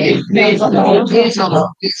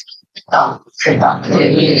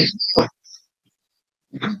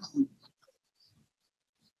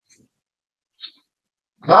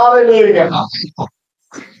 Hallelujah.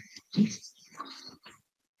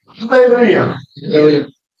 Hallelujah.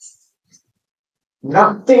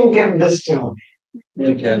 Nothing can disturb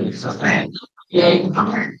me.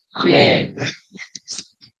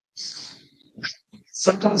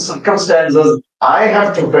 Certain circumstances I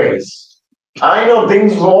have to face. I know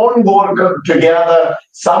things won't work together,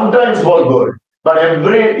 sometimes for good. But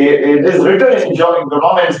it is written in the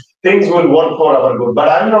Romans, things will work for our good. But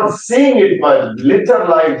I'm not seeing it by literal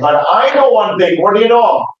life. But I know one thing. What do you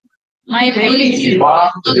know? My peace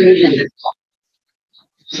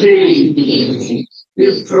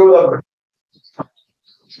is through the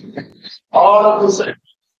all of the same.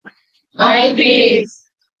 My peace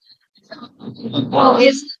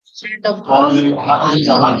is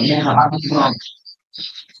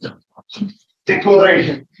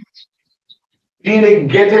declaration. Meaning,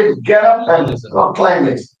 get up and proclaim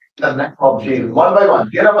it. The name of Jesus. One by one,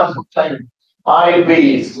 get up and proclaim it. My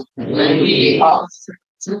peace. My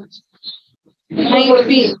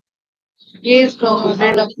peace is from the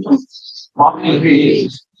hand of God. My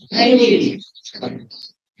peace. My peace.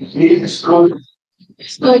 Is good.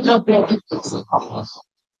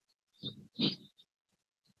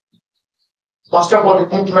 First of all, you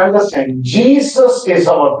need to understand, Jesus is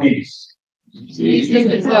our peace.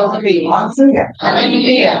 Jesus is our peace.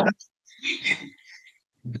 Hallelujah.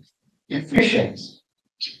 Ephesians.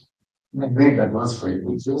 Let me read that verse for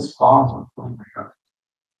you. It's just powerful. Oh my God.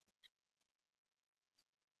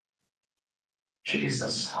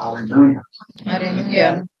 Jesus. Hallelujah.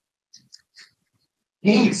 Hallelujah.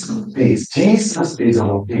 He is our peace. Jesus is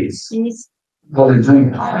our peace.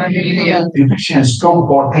 Hallelujah. Hallelujah. Ephesians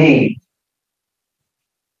 2:14.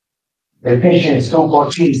 Ephesians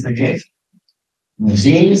 2:14 is the case.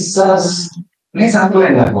 Jesus, please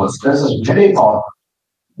underline that verse. This is very important.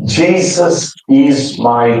 Jesus is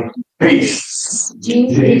my peace.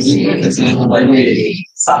 Jesus is my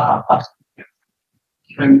peace.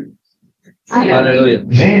 Hallelujah.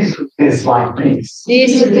 Jesus is my peace.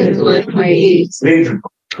 Jesus is my peace. Read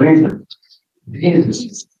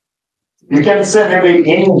it. You can say maybe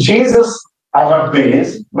in Jesus I have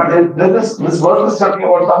peace, but this verse is talking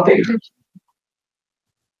about something.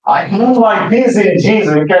 I have my peace in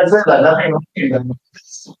Jesus. You can say that. Nothing.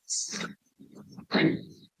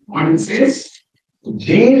 What it says?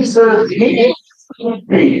 Jesus is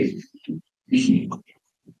peace.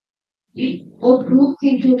 Both group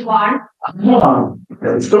into one.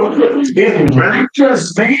 So his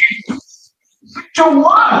righteous name to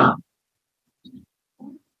one.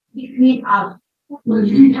 Between us.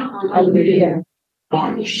 Hallelujah.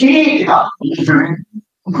 He is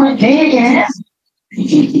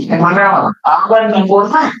our number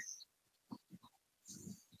one.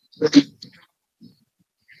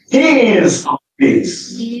 He is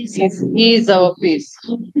peace. He is our peace.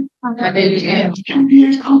 Hallelujah.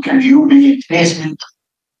 How can you be peace?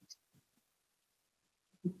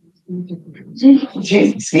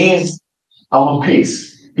 Jesus is our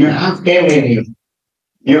peace. You have Him in you.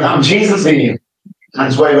 You have Jesus in you.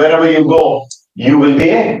 That's why wherever you go, you will be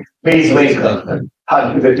a peacemaker.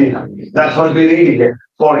 Hallelujah. That's what we read here.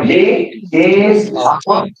 For He is our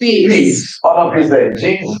peace. All of you say,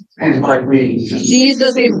 Jesus is my peace.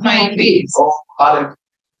 Jesus is my peace. Oh, hallelujah.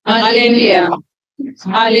 Hallelujah.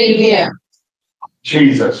 Hallelujah.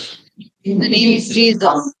 Jesus. In the name of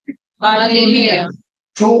Jesus. Hallelujah.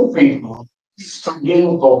 Two people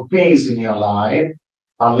struggling for peace in your life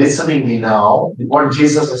are listening me now. What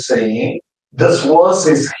Jesus is saying, this verse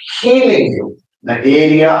is healing you. The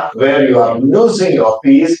area where you are losing your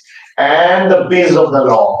peace and the peace of the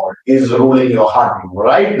Lord is ruling your heart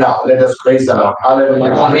right now. Let us praise the Lord.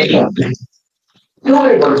 Hallelujah.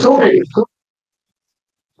 Two people.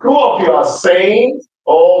 Two of you are saying,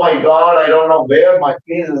 oh my God, I don't know where my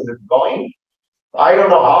peace is going. I don't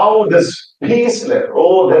know how this peace left.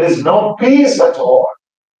 Oh, there is no peace at all.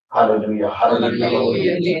 Hallelujah.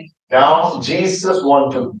 Hallelujah. Now, Jesus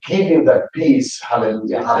wants to give you that peace.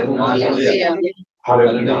 Hallelujah. Hallelujah.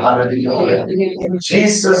 Hallelujah. Hallelujah.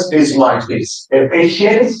 Jesus is my peace.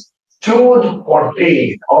 Ephesians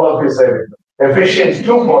 2:14. All of you say it. Ephesians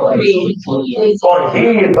 2:14. For He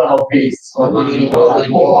is our peace. Both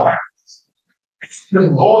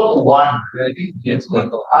one.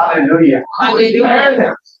 Hallelujah.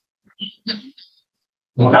 Hallelujah.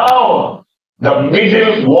 Now, the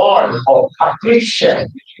middle wall of partition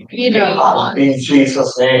in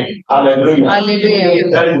Jesus' name. Hallelujah. Hallelujah.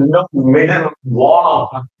 There is no middle wall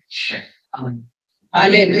of partition.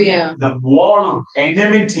 Hallelujah. The wall of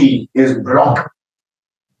enmity is broken.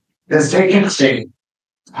 The second thing.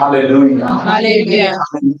 Hallelujah. Hallelujah.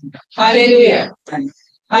 Hallelujah.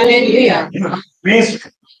 Hallelujah. You have peace.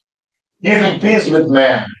 You have peace with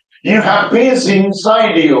man. You have peace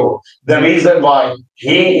inside you. The reason why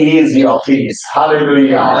He is your peace.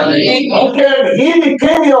 Hallelujah. Okay, He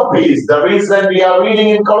became your peace. The reason we are reading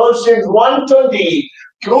in Colossians 1:20,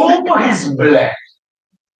 through His blood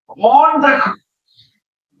on the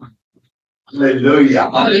Hallelujah.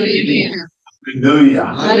 Hallelujah. Hallelujah.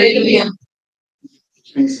 Hallelujah.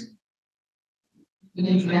 Peace.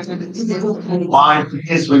 My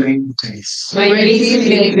peace will increase. My peace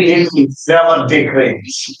will increase.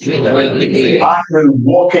 It will never decrease. I will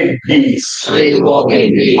walk in peace. I will walk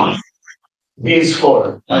in peace.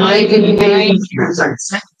 Peaceful. I will be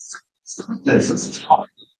This is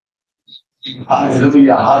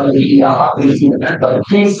Hallelujah. Hallelujah. Hallelujah. The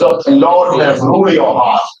peace of the Lord will rule your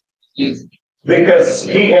heart. Because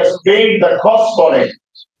He has paid the cost for it.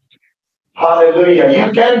 Hallelujah.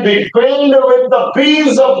 You can be filled with the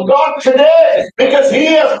peace of God today because He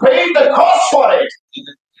has paid the cost for it.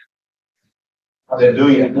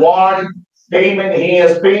 Hallelujah. What payment He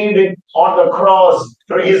has paid it on the cross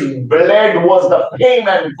through His blood was the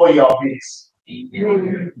payment for your peace.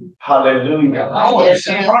 Hallelujah. Our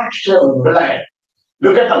structural blood.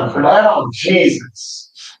 Look at the blood of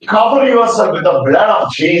Jesus. Cover yourself with the blood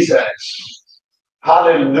of Jesus.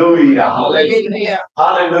 Hallelujah. Hallelujah.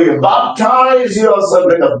 Hallelujah. Baptize yourself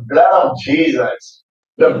with the blood of Jesus.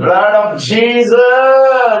 The blood of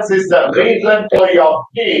Jesus is the reason for your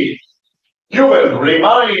peace. You will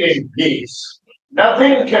remain in peace.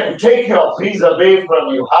 Nothing can take your peace away from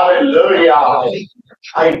you. Hallelujah.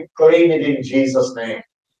 I claim it in Jesus' name.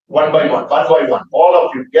 One by one, one by one. All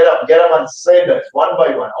of you, get up and say this. One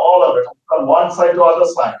by one. All of it. From one side to other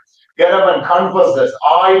side. Get up and confess this.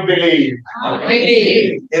 I believe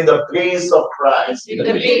in the peace of Christ. Through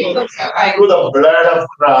the blood of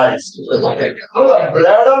Christ. Through the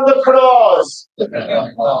blood of the cross.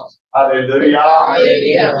 Hallelujah.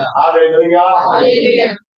 Hallelujah.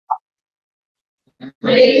 Hallelujah.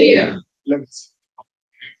 Hallelujah. Let's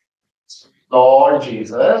Lord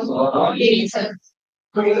Jesus. Lord Jesus.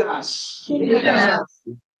 Fill us Fill us.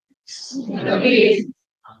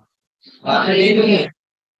 Hallelujah.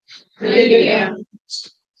 Hallelujah.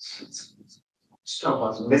 Some of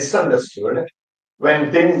us misunderstood.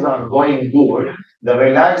 When things are going good, the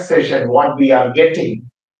relaxation, what we are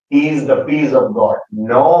getting is the peace of God.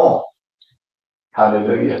 No.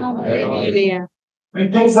 Hallelujah. Hallelujah.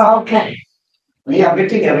 When things are okay, we are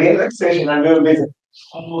getting a relaxation and we will be saying,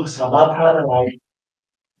 oh, Samadhana, right?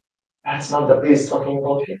 That's not the peace talking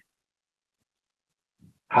about here.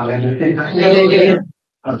 Hallelujah. Hallelujah.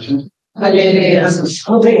 Hallelujah. This is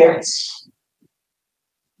something else.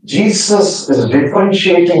 Jesus is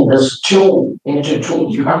differentiating this two into two.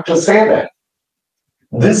 You have to say that.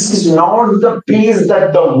 This is not the peace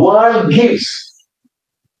that the world gives.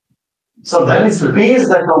 So that is the peace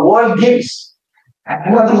that the world gives. And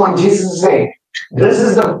another one, Jesus is saying, this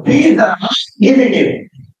is the peace that I'm giving you.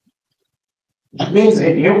 That means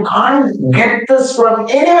you can't get this from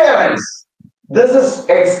anywhere else. This is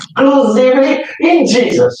exclusively in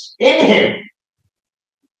Jesus, in Him.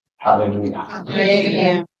 Hallelujah.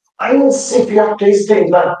 Hallelujah. Once if you are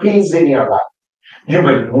tasting that peace in your life, you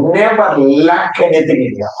will never lack anything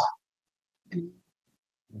in your life.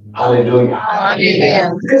 Hallelujah.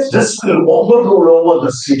 Hallelujah. Because this will overrule over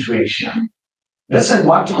the situation. Listen,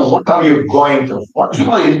 what are you going through?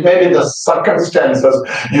 Whatever it may be the circumstances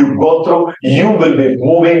you go through, you will be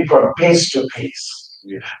moving from peace to peace,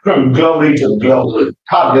 from glory to glory.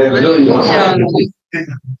 Hallelujah.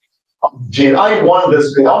 I want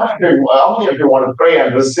this peace. How many of you want to pray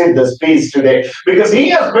and receive this peace today? Because He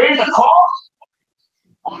has paid the cost.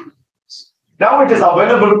 Now it is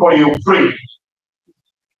available for you free.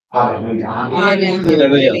 Hallelujah.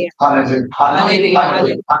 Hallelujah. Hallelujah.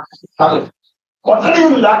 Hallelujah. Hallelujah. What are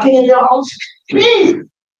you lacking in your house? Peace.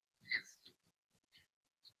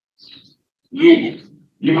 You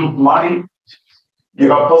have money, you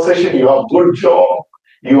have possession, you have good job,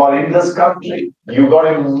 you are in this country, you got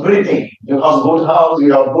everything. You have good house,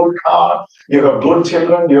 you have good car, you have good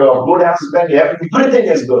children, you have good husband, everything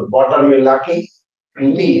is good. What are you lacking?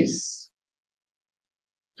 Peace.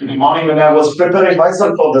 In the morning when I was preparing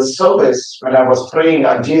myself for the service, when I was praying,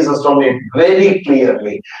 and Jesus told me very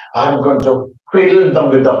clearly, I'm going to fill them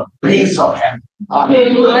with the peace of Him.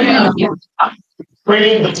 Hallelujah.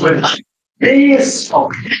 Fill them with the peace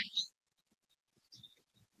of Him.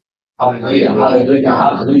 Hallelujah, hallelujah,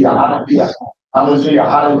 hallelujah, hallelujah, hallelujah,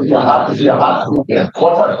 hallelujah, hallelujah, hallelujah.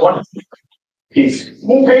 What peace?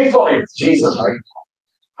 Who paid for it? Jesus, right?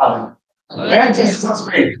 Hallelujah. Where Jesus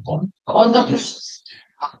paid for On the cross.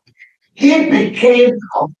 He became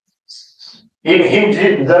in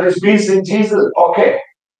Him. There is peace in Jesus. Okay.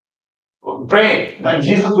 Pray that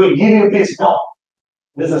Jesus will give you peace. No.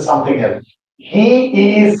 This is something else.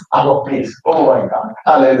 He is our peace. Oh my God.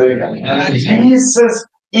 Hallelujah. Jesus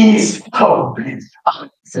is our peace.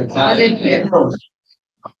 Hallelujah.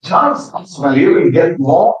 John's Gospel, you will get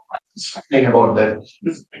more understanding about that.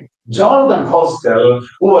 John the Apostle,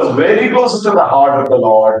 who was very close to the heart of the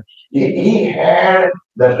Lord, he had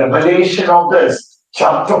the revelation of this.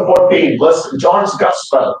 Chapter 14, verse John's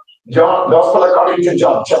Gospel. Gospel according to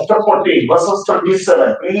John, chapter 14, verses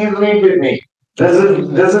 27. Please read with me. This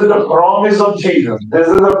is the promise of Jesus. This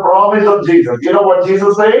is the promise of Jesus. You know what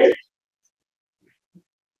Jesus said?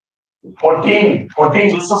 14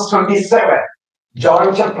 verses 27.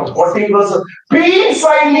 John chapter 14 verses. Peace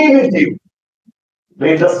I leave with you.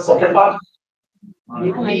 Read the second part.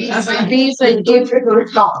 Peace and give it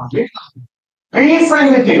to Peace I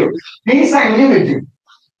with you. Peace I live with you.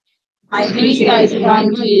 I peace I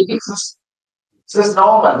find you. This is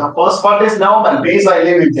normal. The first part is normal. Peace I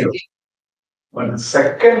live with you. But the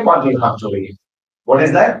second part you have to read. What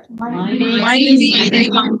is that? My peace I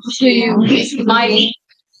come to you. My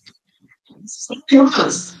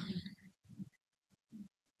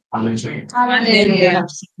Hallelujah.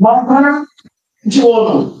 Mama,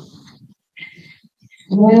 Jono.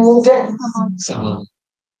 Hallelujah.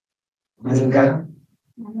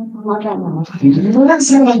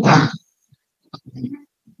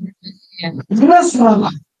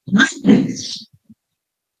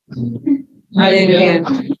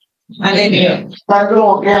 Hallelujah.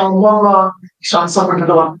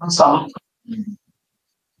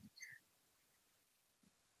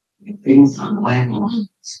 Things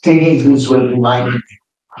will remind me.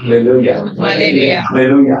 Hallelujah. Hallelujah.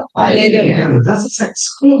 Hallelujah. Hallelujah. This is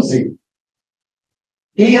exclusive.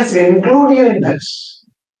 He has included you in this.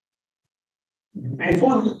 Just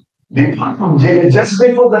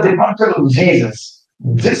before the departure of Jesus,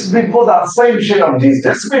 just before the ascension of Jesus,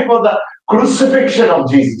 just before the crucifixion of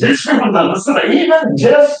Jesus, just before the even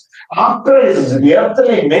just after his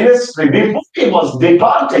earthly ministry, before he was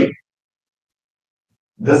departing,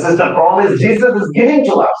 This is the promise Jesus is giving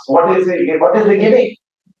to us. What is he giving?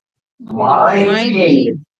 My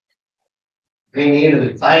peace. We need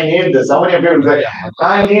this. I need this. How many of you will say,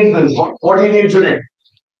 I need this? What do you need today?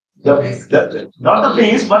 Not the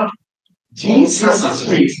peace, but Jesus'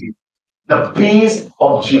 peace. The peace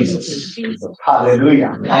of Jesus.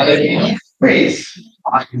 Hallelujah. Hallelujah. Peace.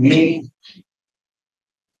 I need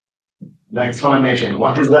the explanation.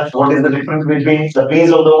 What is that? What is the difference between the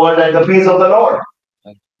peace of the world and the peace of the Lord?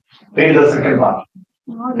 Read the second one.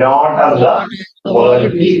 Not as the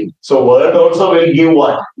world. So world also will give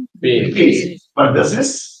what? Peace. But this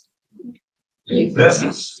is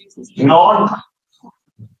not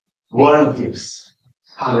world gives.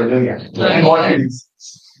 Hallelujah. And what it is?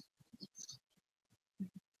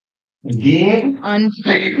 Give and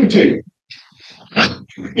take.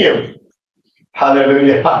 Give.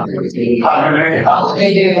 Hallelujah. Hallelujah.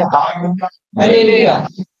 Hallelujah. Hallelujah.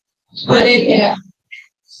 Hallelujah.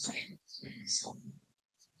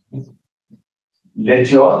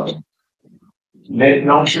 Let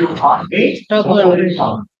not your heart be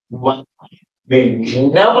troubled. What we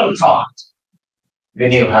never thought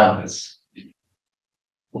when you have this.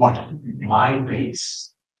 What? My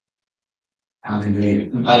peace.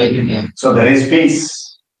 Hallelujah. Hallelujah. So there is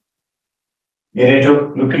peace. You need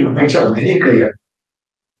to look at the picture very clear.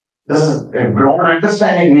 This is a broad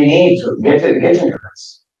understanding we need to get into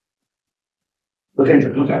this. Look at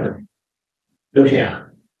it. Look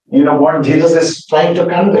here. You know what Jesus is trying to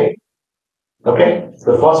convey. Okay?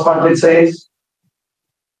 The first part it says,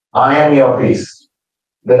 I am your peace.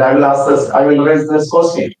 Then I will raise this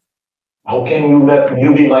question. How can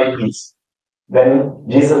you be my peace? Then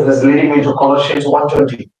Jesus is leading me to Colossians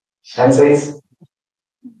 1:20 and says,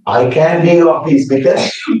 I can be your peace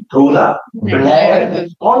because through the blood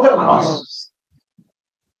on the cross.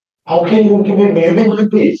 How can you give me my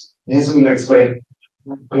peace? Jesus will explain.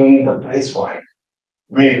 Pay the price for it.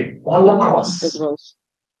 Made on the cross.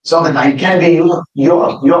 So that I can be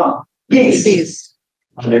your peace.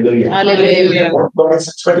 Hallelujah. Hallelujah. What God is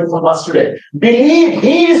expecting from us today. Believe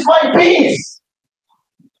He is my peace.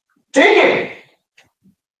 Take it.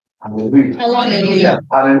 Hallelujah. Hallelujah.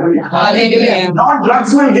 Hallelujah. Hallelujah. Not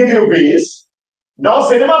drugs will give you peace. No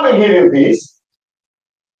cinema will give you peace.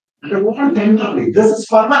 The world temporary. This is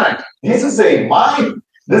permanent. Jesus is saying,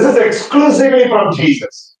 this is exclusively from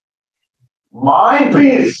Jesus. My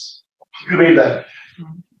peace. You read that.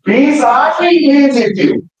 Peace I leave with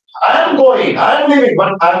you. I am going, I am living,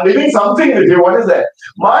 but I am living something with you. What is that?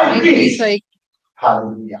 My peace.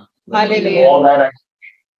 Hallelujah. Hallelujah. All that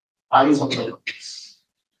eyes on the peace.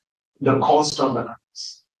 The cost of the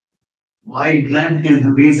peace. My blood is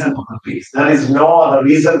the reason for the peace. There is no other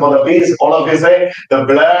reason for the peace. All of you say, the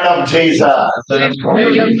blood of Jesus. Louder,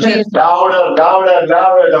 louder,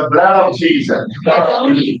 louder, the blood of Jesus.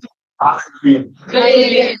 Hallelujah.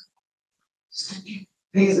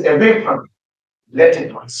 Please, everyone, let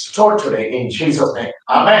it restore today in Jesus' name.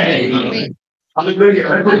 Amen. Hallelujah.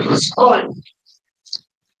 Let it restore.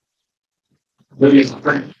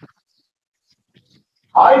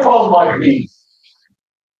 I found my peace.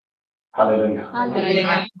 Hallelujah.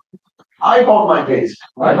 Hallelujah. I found my peace.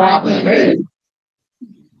 I found my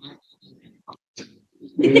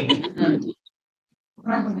peace.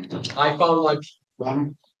 I found my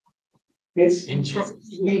Peace in Jesus.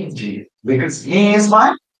 Because He is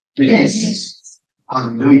my peace.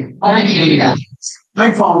 Hallelujah. Hallelujah.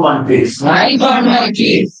 I found my peace. I found my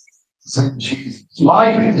peace. Jesus.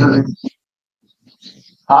 My peace.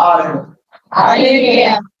 Hallelujah.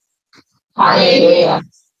 Hallelujah. Hallelujah.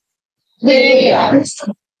 Hallelujah.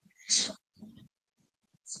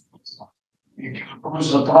 You can approach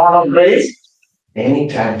the throne of grace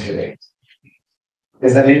anytime today.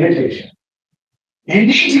 It's an invitation.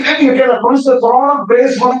 Anytime you can approach the throne of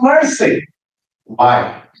grace for mercy.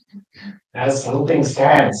 Why? As something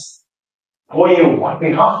stands for you, on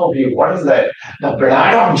behalf of you. What is that? The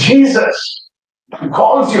blood of Jesus that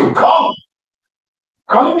calls you. Come.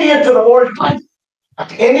 Come near to the Lord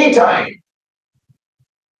at any time.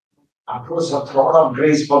 Approach the throne of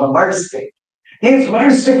grace for the mercy. He is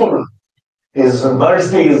merciful. His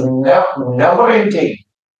mercy is never ending.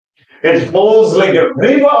 It flows like a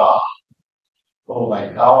river. Oh my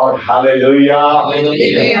God, hallelujah.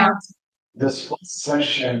 Hallelujah. This first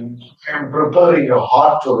session, I'm preparing your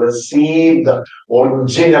heart to receive the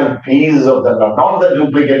original peace of the Lord, not the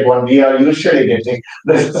duplicate one we are usually getting.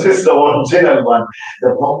 This is the original one.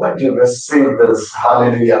 The moment you receive this,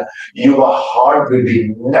 hallelujah, your heart will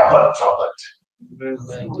be never troubled.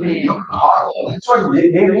 Your heart, that's what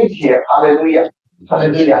we read here. Hallelujah.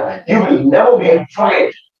 Hallelujah. You will never be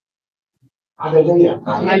afraid. Hallelujah.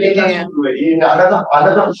 Hallelujah. In another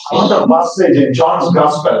passage in John's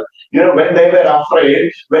Gospel, when they were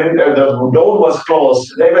afraid, when the door was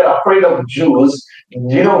closed, they were afraid of Jews.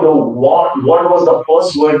 What was the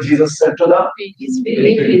first word Jesus said to them?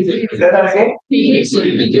 Say that again.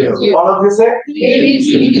 All of you say?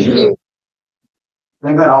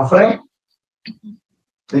 They were afraid.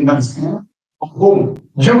 They were scared. Of whom?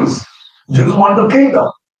 Jews. Jews want to kill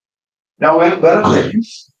them. Now, where are they?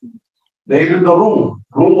 They were in the room.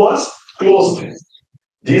 Room was closed.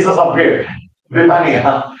 Jesus appeared.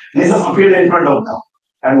 Jesus appeared in front of them.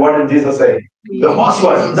 And what did Jesus say? The first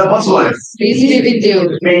word. Peace be with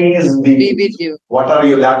you. Peace be with you. What are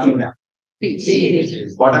you lacking now?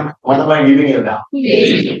 Peace. What am I giving you now?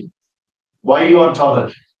 Peace. Why you are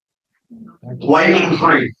troubled? Why you are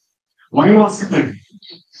afraid? Why you are sick?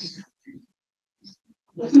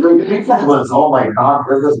 Oh my God,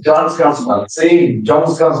 this is John's Gospel. Same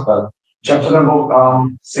John's Gospel, chapter number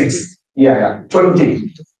 6.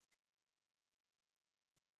 20.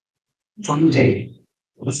 20.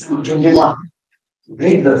 21.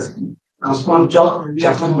 Read this. Gospel of John,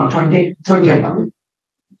 chapter number 20. 21.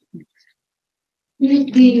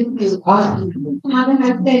 Father, I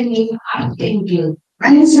thank you.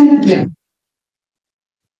 And send it.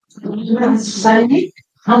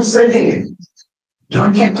 I'm sending it.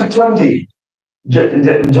 John chapter 20.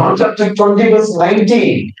 John chapter 20, verse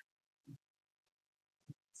 19.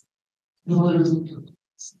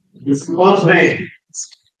 This first day.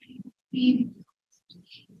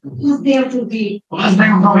 Who's there to be? First day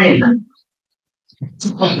of the week.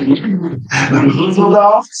 When he goes to the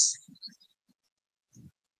office,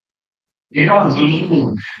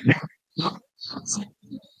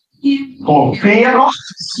 for fear of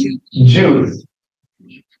Jews.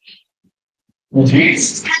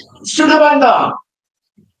 Jesus should have been done.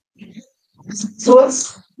 So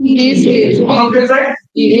Peace be with you. what is that?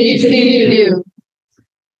 Peace be with you.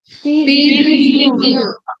 Peace be with you.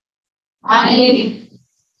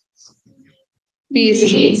 Peace be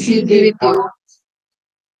with you.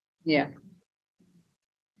 Yeah.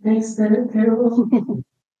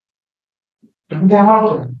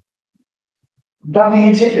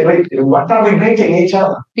 What are we greeting each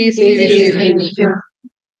other? Peace be with you.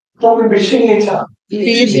 What are we wishing each other?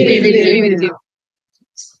 Peace be with you.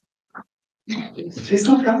 She's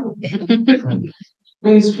not coming.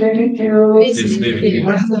 Please pray with you. What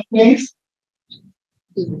is the place?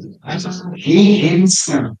 He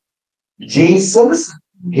himself. Jesus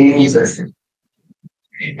himself.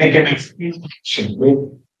 Make an explanation.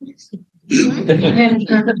 This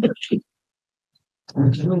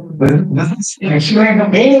is actually the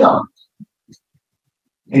meaning of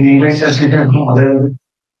in English as we can know the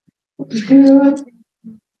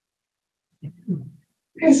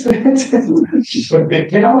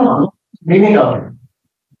meaning of it.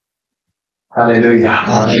 Hallelujah.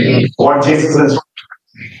 What Jesus is.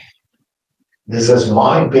 This is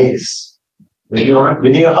my peace. When you're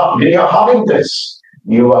having this,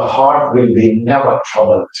 your heart will be never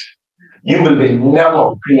troubled. You will be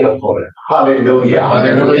never fearful. Hallelujah.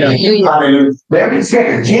 Hallelujah. There is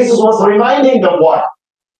Jesus was reminding them what?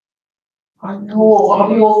 I know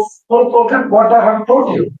have you forgotten what I have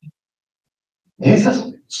told you. Jesus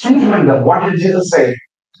still remember. What did Jesus say?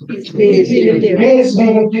 Peace be with you. Peace be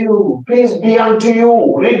with you. Peace be unto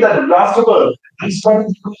you. Read that last verse.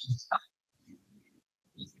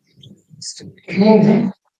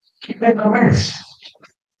 Keep the comments.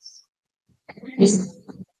 Peace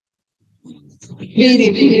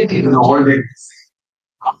be with you. All day.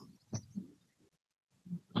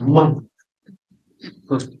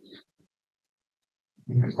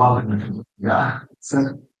 Yeah,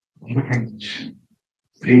 sir.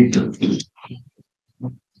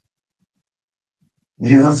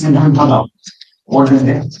 Jesus said, what is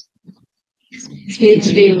it?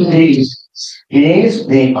 Peace be with you. Peace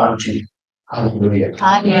be unto you. Hallelujah.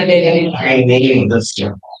 Hallelujah. I name this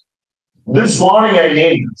term. This morning I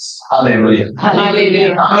named this. Hallelujah.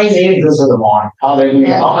 Hallelujah. I named this in the morning.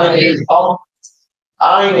 Hallelujah.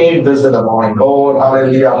 I named this in the morning. Lord,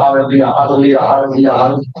 hallelujah, hallelujah, hallelujah, hallelujah,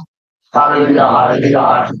 hallelujah. Hallelujah, hallelujah,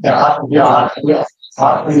 hallelujah, hallelujah.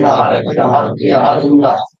 Hallelujah, hallelujah, hallelujah,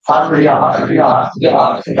 hallelujah. Hallelujah, hallelujah,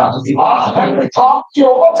 hallelujah, hallelujah. Talk to you.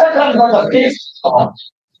 What's that? Please.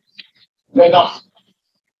 Wake up.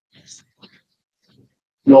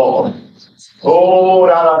 Lord. Oh,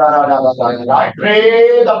 I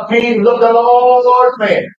pray the peace of the Lord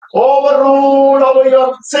may overrule over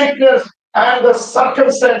your sickness and the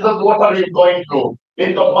circumstances. What are you going through?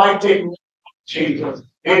 In the mighty name of Jesus.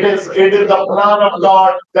 It is the plan of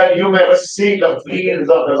God that you may receive the fears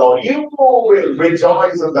of the Lord. You will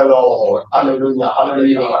rejoice in the Lord. Hallelujah,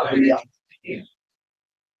 hallelujah, hallelujah. In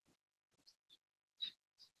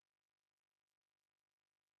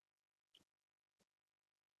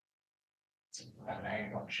the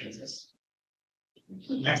name of Jesus.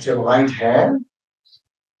 Lift your right hand.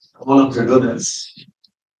 Lord, to do this.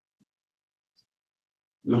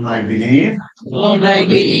 Lord, I believe. Lord, I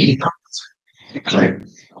believe. Declare.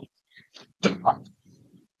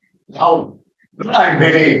 Now, Lord, I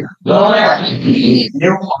believe. Lord, I believe.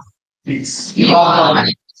 You are peace. You are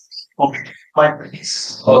My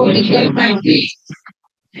peace. my peace.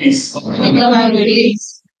 Peace. My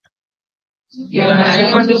peace. You are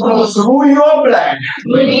my wonderful. Through your blood.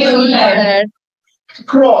 Through your blood.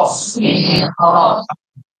 Cross.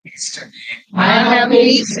 I have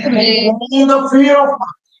peace today. All the fear of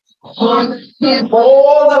all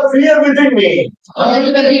the fear within me. All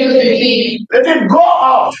the fear within me. Let it go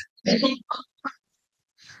out.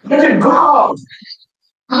 Let it go out.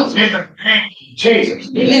 In the name of Jesus.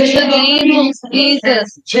 In the name of Jesus.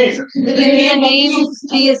 Jesus. In the name of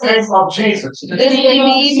Jesus. Name of Jesus. In the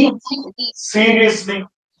name of Jesus. Seriously.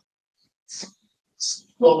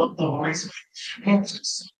 All of the voice of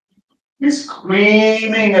Jesus.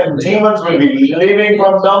 Screaming and demons will be leaving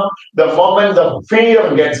from them the moment the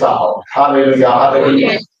fear gets out. Hallelujah,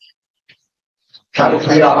 hallelujah.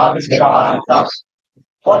 Hallelujah, hallelujah, hallelujah.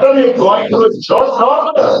 What are you going through? It's not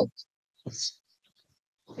normal.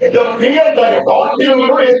 The fear that is on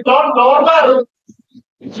you is not normal.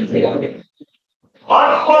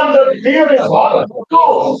 Unfun, the fear is horrible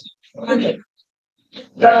too.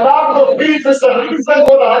 The lack of peace is the reason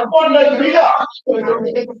for the abundant fear. When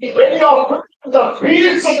you are the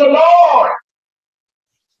peace of the Lord,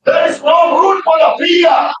 there is no room for the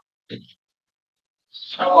fear.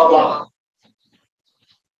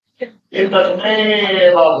 In the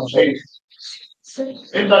name of Jesus.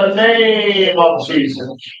 In the name of Jesus.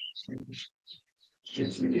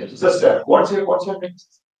 Sister, what's your name?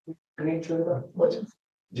 What's your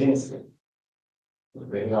James?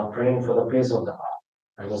 When you are praying for the peace of the heart,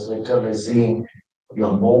 I was literally seeing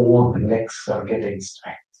your both legs are getting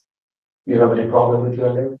strength. You have any problem with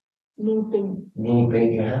your leg? Knee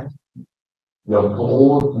pain you have? Your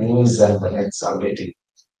both knees and the legs are getting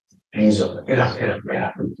peace of the get up. And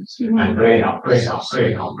pray now. Prepare yourself.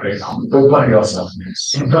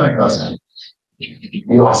 Prepare yourself.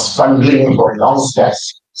 You are struggling for long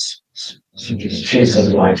steps.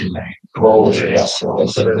 Jesus' mighty name. Oh, yes.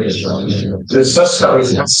 The sister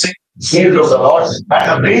is sealed of the Lord,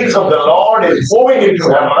 and the peace of the Lord is moving into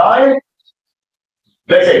her life.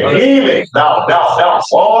 Let's say healing. Now.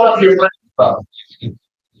 All of you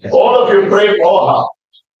pray for her.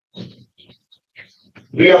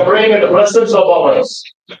 We are praying in the presence of our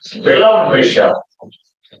beloved Bishop.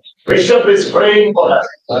 Bishop is praying for us.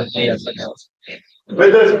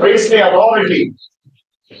 With his priestly authority,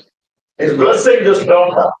 is blessing this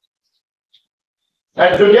daughter.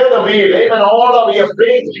 And together we are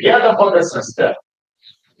praying together for the sister.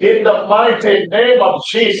 In the mighty name of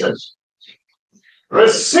Jesus,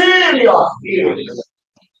 receive your healing.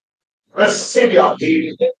 Receive your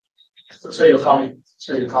healing. So you're coming.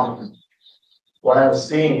 What I'm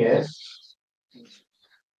seeing is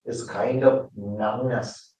this kind of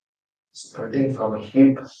numbness spreading from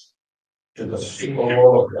hip to the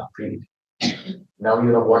sole of your feet. Now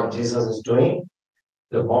you know what Jesus is doing?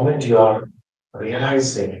 The moment you are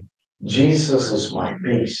realizing Jesus is my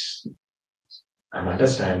peace, I'm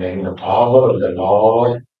understanding the power of the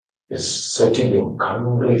Lord is setting you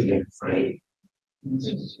completely free.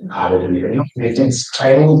 Hallelujah. You're getting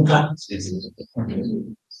strength.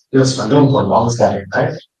 You're struggling for long time,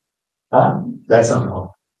 right? That's not wrong.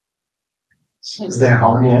 Is there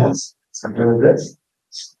how many years? Something like this?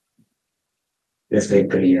 Let's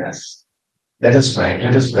take 3 years. Let us pray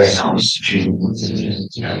now.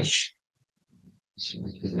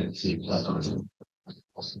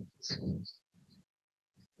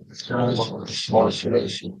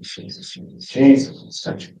 Jesus,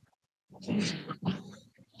 touch me.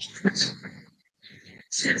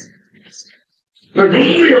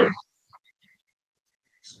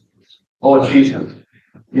 Oh, Jesus,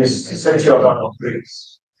 you set your rod of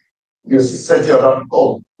grace. You set your rod of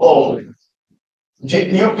hope.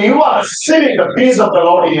 You are receiving the peace of the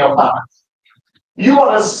Lord in your family. You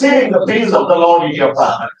are receiving the peace of the Lord in your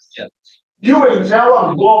family. You will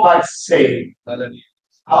never go back saved.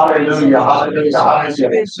 Hallelujah, hallelujah,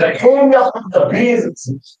 hallelujah. The king of the peace.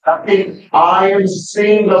 I am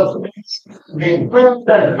seeing the being filled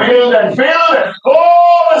and filled and filled.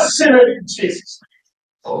 Oh, receive it in Jesus.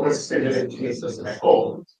 Holy Spirit in Jesus' name.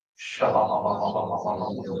 Oh. Power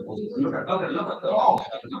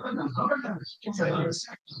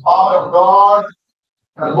of God,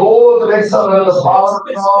 and both legs are in the power of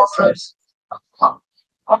God.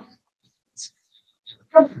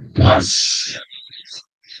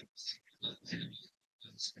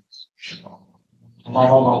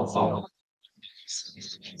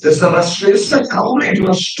 There's a complete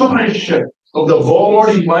restoration of the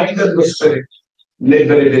body, mind, and the spirit. Lord,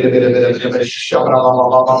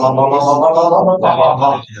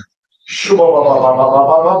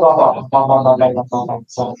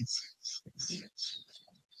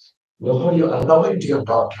 you anoint your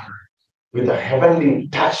daughter with a heavenly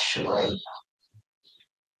touch right now.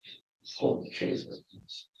 Oh, Jesus.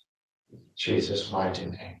 Jesus' mighty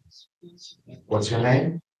name. What's your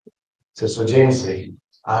name? Sister Jamesy.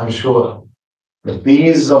 I'm sure the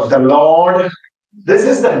peace of the Lord. This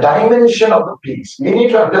is the dimension of the peace. We need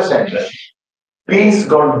to understand that. Peace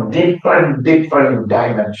got different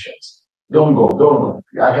dimensions. Don't go.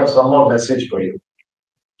 I have some more message for you.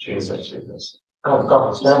 Jesus.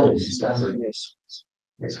 Come, stand with me.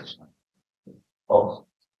 Yes. Oh,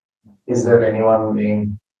 is there anyone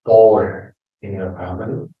named Paul in your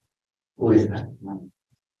family? Who is that?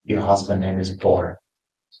 Your husband's name is Paul.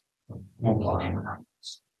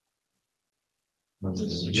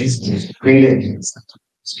 Jesus is feeling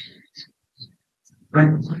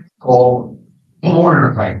Paul.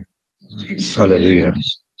 Hallelujah.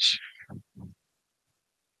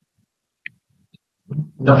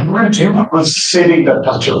 The anointing was sitting the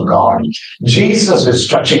touch of God. Jesus is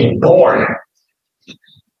touching Paul.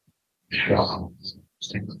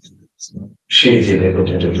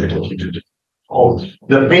 Oh,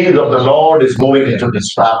 the peace of the Lord is moving into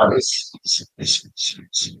this family.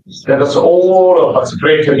 Let us all of us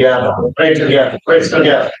pray together. Praise and pray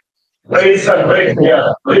together. Praise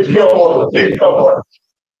together. Lift your Lord.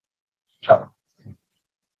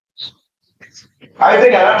 I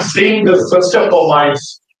think I am seeing this sister for my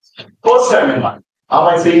first time in life. Am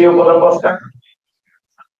I seeing you for the first time?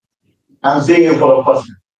 I'm seeing you for the first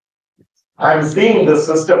time. I'm seeing this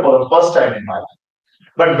sister for the first time in my life.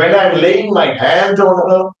 But when I'm laying my hand on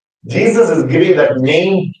her, Jesus is giving that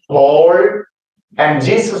name Paul, and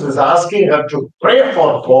Jesus is asking her to pray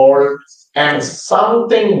for Paul, and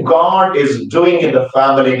something God is doing in the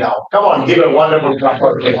family now. Come on, give a wonderful clap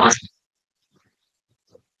for him.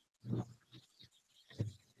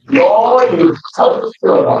 Lord, you touch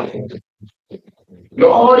your life.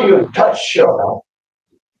 Lord, you touch your life.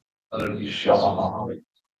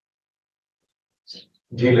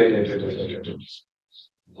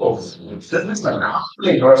 Oh, this is the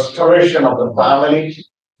complete restoration of the family.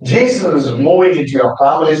 Jesus is moving into your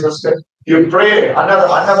family, sister. You pray another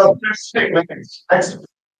statement.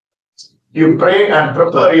 You pray and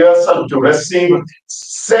prepare yourself to receive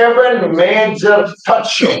 7 major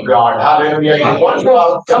touch of God. Hallelujah.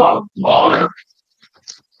 Come on.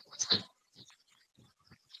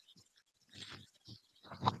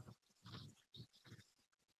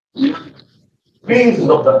 Peace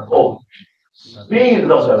of the Lord. Peace of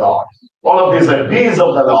the Lord. All of these are peace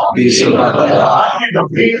of the Lord. Peace of the Lord. I need the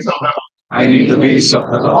peace of the Lord. I need the peace of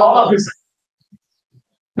the Lord. All of this.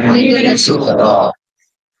 I need the peace of the Lord.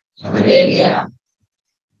 Hallelujah.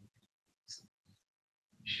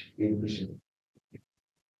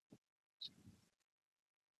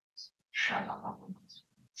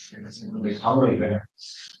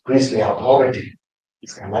 Priestly authority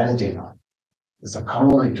is commanding on. It's a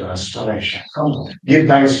coming to restoration. Come on. Give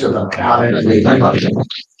thanks to the Hallelujah.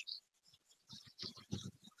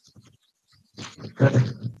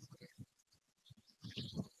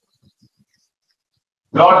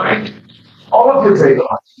 Lord, all of you say,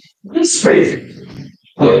 Lord, space.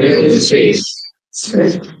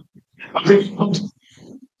 Space.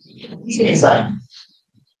 Exactly.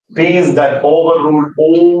 Peace that overruled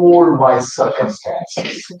all my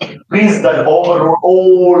circumstances. Peace that overruled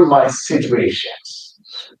all my situations.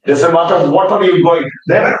 Doesn't matter what are you going.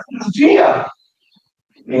 There was fear.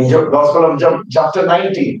 In the Gospel of John, chapter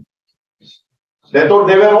 19. They thought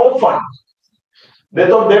they were orphaned. They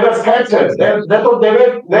thought they were scattered. They thought they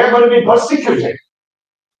were going to be persecuted.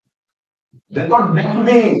 They thought they would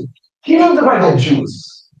be killed by the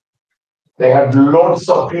Jews. They had lots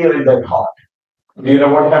of fear in their heart. Do you know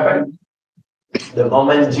what happened? The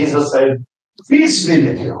moment Jesus said, peace be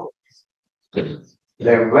with you,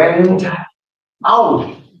 they went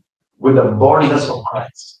out with the boldness of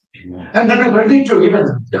Christ. And they were ready to even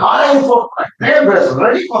die for Christ. They were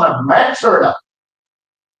ready for the martyrdom.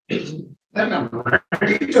 They were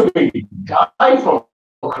ready to die for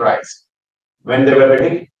Christ. When they were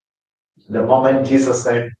ready, The moment Jesus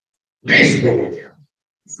said, peace be with you.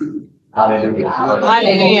 Hallelujah.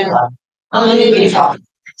 Hallelujah. Hallelujah.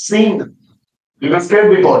 See, we were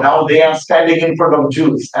scared before. Now they are standing in front of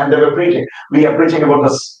Jews and they were preaching. We are preaching about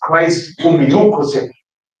the Christ whom you crucified.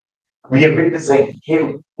 We are witnessing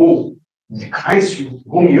him who, the Christ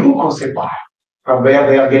whom you crucified. From where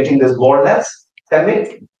they are getting this boldness? Tell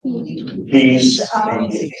me. Peace be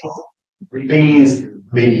with you. Peace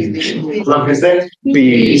be with you. What is that?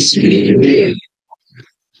 Peace be with you.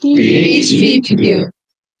 Peace be with you.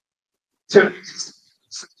 So,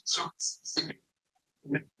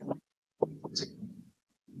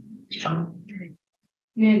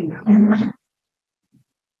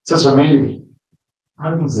 Sister Mary,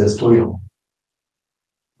 how is this to you?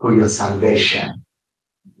 For your salvation.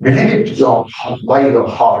 Believe it by your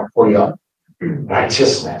heart for your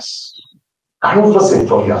righteousness. Confess it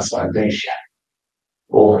for your salvation.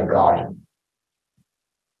 Oh my God.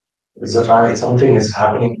 Is it right? Something is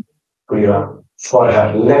happening for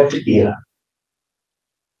her left ear.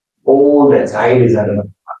 All the anxieties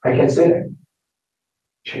and I can say that.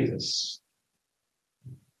 Jesus.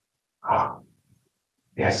 Ah,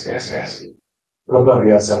 yes. Prepare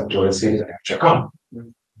yourself to receive the lecture. Come.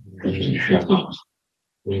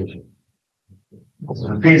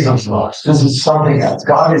 The peace of God. This is something else.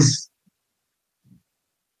 God is.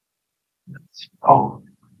 Oh,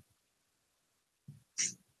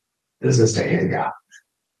 this is the area.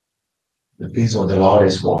 The peace of the Lord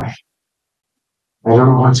is why. I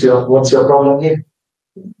don't know what's your problem here.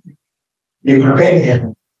 You prepare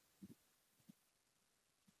him.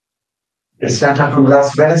 It's not from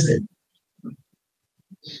last Wednesday.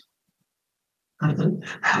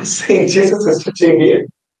 I'm saying Jesus is touching here.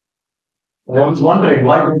 And I was wondering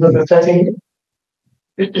why Jesus is touching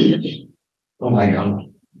here. Oh my God.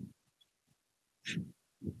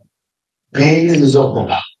 Peace of the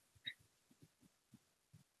Lord.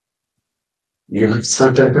 You have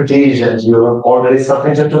certain petitions you have already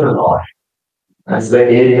submitted to the Lord. That's the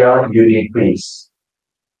area you need peace.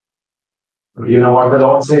 You know what the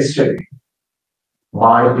Lord says to me?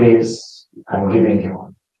 My peace I'm giving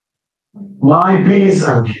you. My peace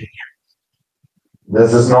I'm giving you.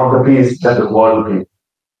 This is not the peace that the world gives.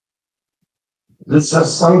 This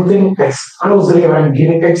is something exclusively I'm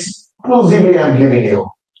giving you.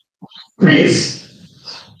 Peace.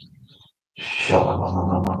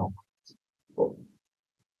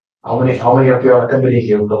 How many of you are accompanying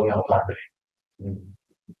you from your family?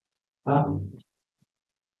 Huh?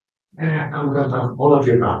 Yeah, come. All of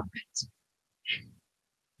you come.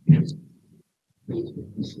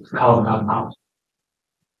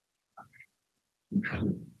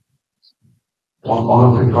 Come.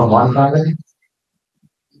 All of you from one family?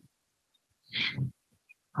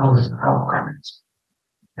 Come.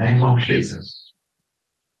 Name of Jesus.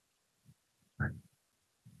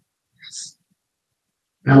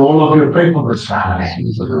 And all of you pray for this family.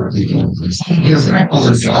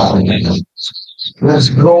 Let's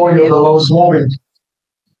go into the Lord's moment.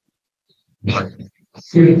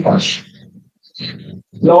 You touch.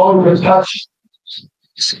 Lord, you touch.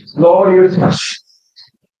 Lord, you touch.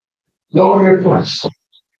 Lord, you touch.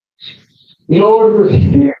 Lord, you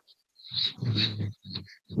heal.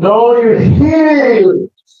 Lord, you heal.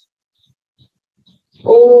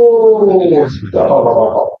 Oh,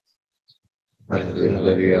 Thank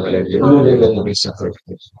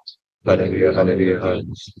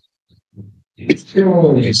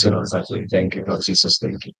you, Lord Jesus.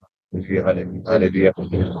 Thank you.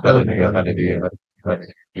 Hallelujah. Hallelujah.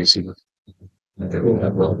 Receive it.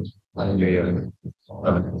 Hallelujah.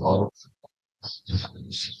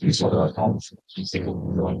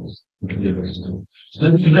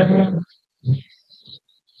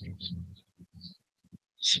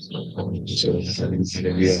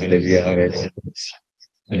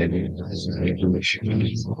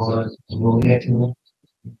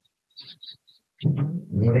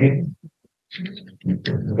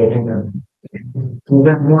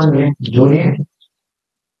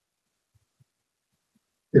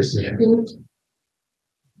 This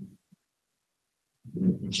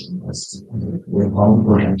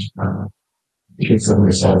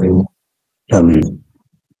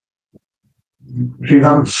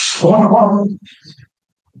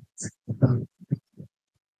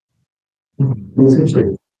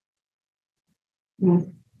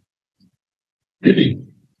is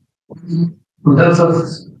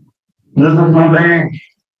my bank.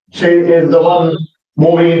 She is the one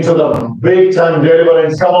moving into the big time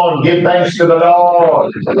deliverance. Come on, give thanks to the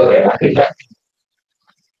Lord.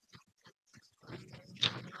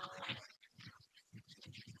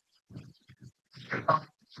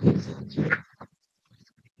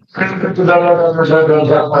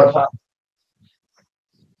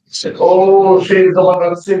 Oh, she's the one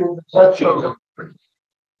that's singing the children.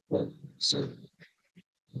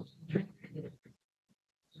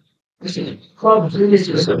 God,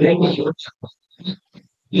 Jesus, I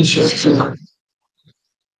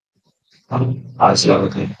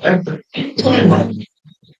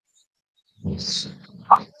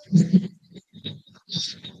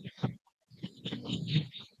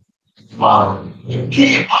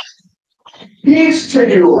peace to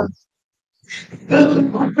you.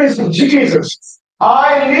 The peace of Jesus.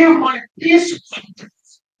 I leave my peace.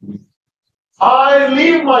 I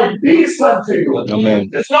leave my peace unto you. Amen.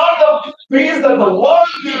 It's not the peace that the world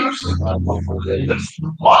gives. It's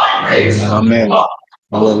my peace. Amen.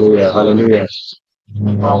 Hallelujah. Hallelujah.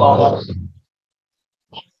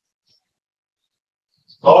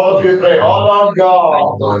 All of you pray, all of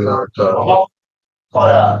God.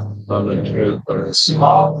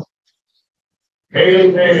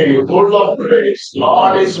 Hail Mary, full of grace,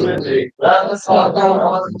 Lord is with thee. Blessed art thou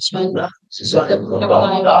amongst women,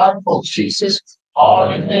 Jesus.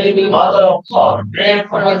 Holy Mary, Mother of God, pray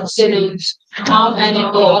for us sinners, now and in the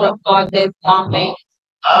hour of our death. Amen.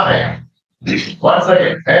 Amen. Once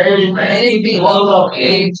again, Hail Mary, be full of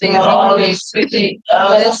grace, the Lord is with thee.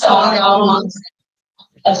 Blessed art thou amongst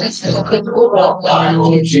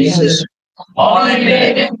women, Jesus. Holy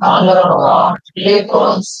Mary, Mother of God, pray for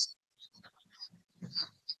us.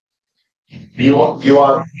 You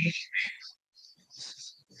are,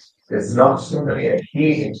 it's not simply a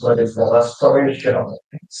healing, but it's a restoration of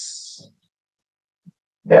things.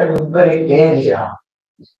 Every area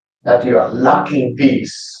that you are lacking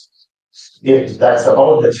peace, if that's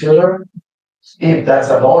about the children, if that's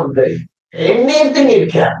about anything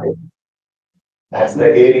it can be, that's the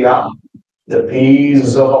area, the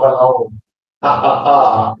peace of our home.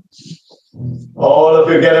 All of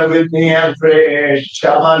you get up with me and pray.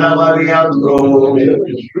 Shamana Maria.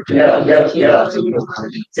 Get up. Get up.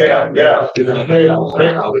 Get up. Pray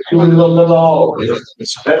the peace of the Lord.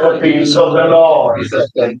 Let the peace of the Lord.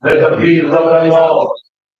 Let the peace of the Lord.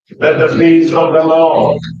 Let the peace of the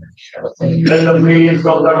Lord. Let the peace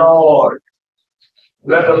of the Lord.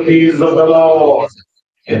 Let the peace of the Lord.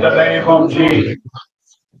 In the name of Jesus.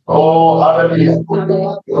 Oh, hallelujah.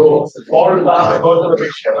 Oh, all the time, go to the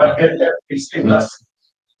picture and get that peace in us.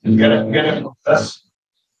 Get it. That's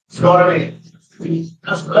it's going to be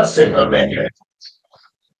this blessing will make it.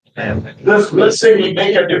 And this blessing will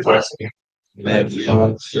make a difference.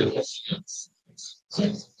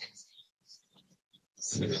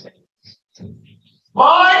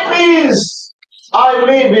 My peace I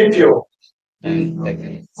leave with you.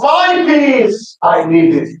 My peace I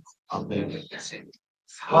leave with you.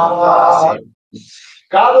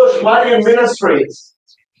 Kadosh Marian Ministries,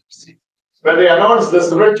 when they announced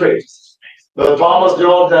this retreat, the Thomas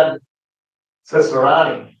George and Sister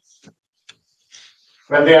Annie,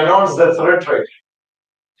 when they announced this retreat,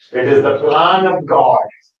 it is the plan of God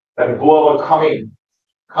that whoever coming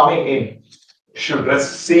in should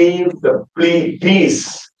receive the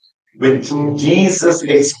peace which Jesus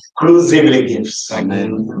exclusively gives.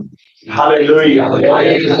 Amen. Hallelujah.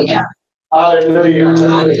 Hallelujah. Hallelujah.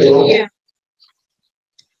 Hallelujah.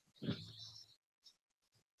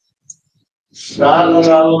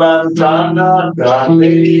 Shanalantana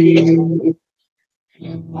Gandhi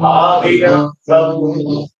Adiyam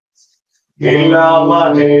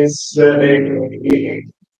Ilamanesare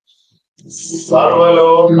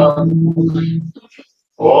Sarvalokam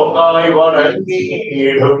Omai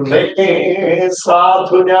Varangi Dunne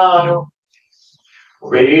Sadhunyano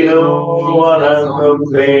Vedo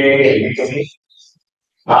Varangambe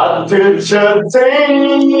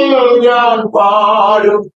Adhirchatenyan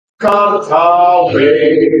Padu Karthawe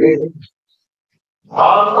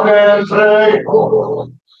Akrego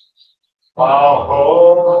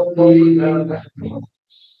Ahoy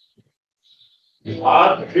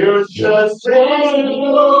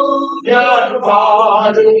Adhirchatenyan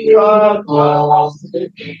Padu Karthawe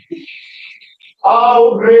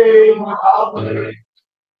How great, how great,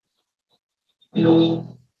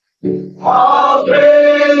 how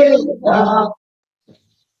great,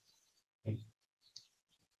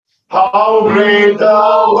 how great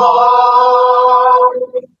thou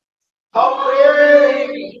art, how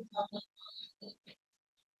great.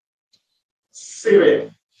 Receive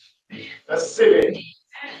it, receive it,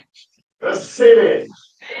 receive it.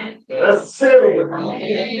 Receiving.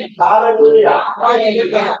 Hallelujah.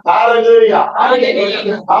 Hallelujah. Hallelujah.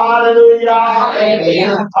 Hallelujah.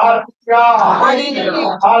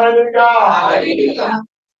 Hallelujah. Hallelujah.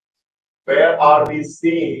 Where are we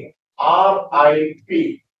seeing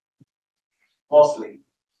RIP mostly?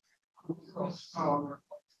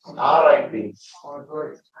 R.I.P.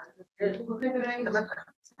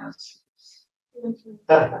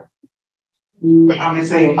 I'm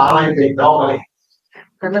saying R.I.P. normally.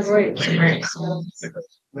 The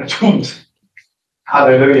truth.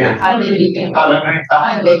 Hallelujah. Hallelujah.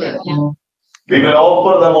 We will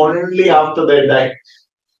offer them only after they die.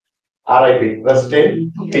 R.I.P. Rest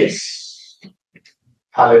in peace.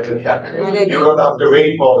 Hallelujah. You don't have to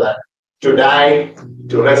wait for that. To die,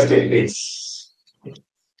 to rest in peace.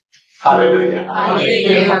 Hallelujah.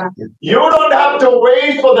 Hallelujah. You don't have to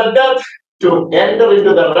wait for the death to enter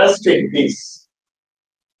into the rest in peace.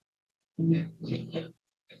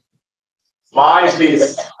 My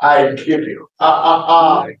peace I give you.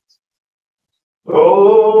 Oh,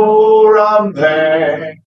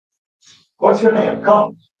 Rambe. What's your name?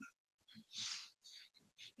 Come.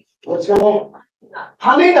 What's your name?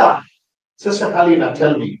 Halina. Sister Halina,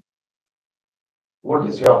 tell me. What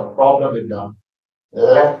is your problem with the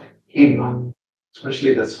left hip?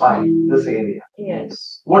 Especially the spine, this area.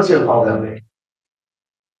 Yes. What's your problem with?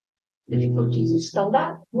 Difficulties stand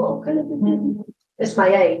up. What kind of thing? It's my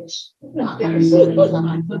age.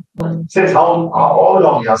 Since how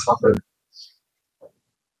long you have suffered?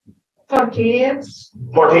 40 years.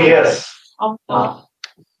 40 years.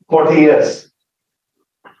 40 years.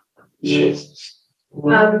 Jesus.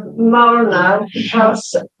 More now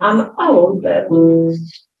because I'm older.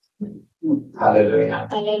 Hallelujah.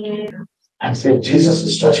 Hallelujah. And say, Jesus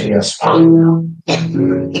is touching your spine.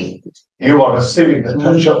 You are receiving the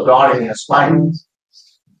touch of God in your spine.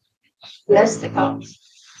 Bless the God.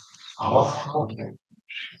 Oh, okay.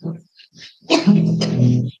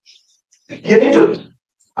 You need to.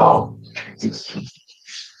 Oh.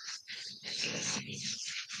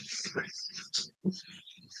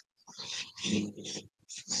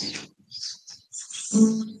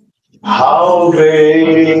 How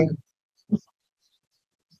great,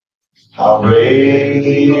 how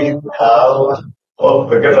great, how. Oh,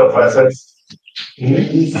 forget the presence.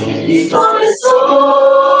 My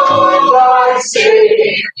soul, my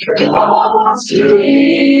Savior, wants to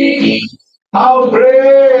be. How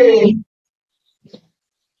great,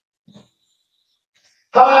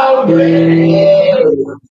 how great.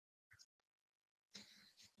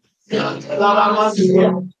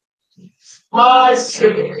 My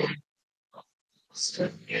Savior.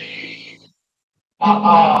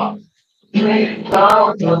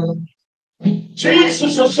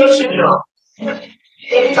 Jesus is touching you.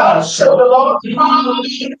 The touch of the Lord.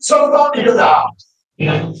 Somebody is out.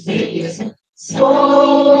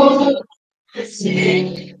 So,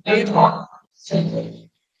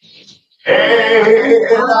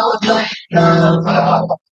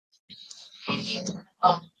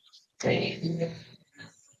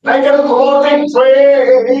 like a floating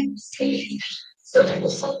train.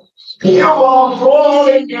 You are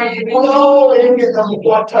flowing and flowing in the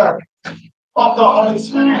water of the Holy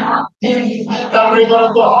Spirit. The river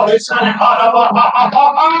of the Holy Spirit.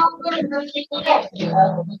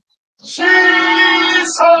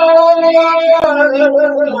 Jesus, I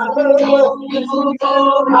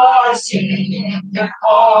see,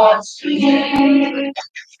 I see.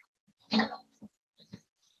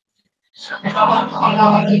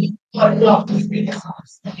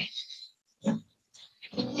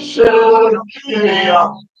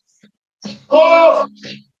 Oh,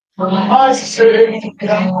 I see.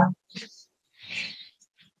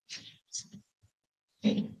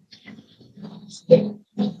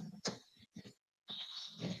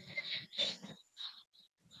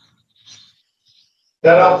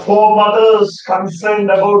 There are four mothers concerned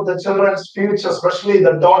about the children's future, especially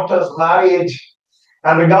the daughter's marriage.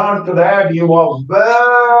 And regard to that, you are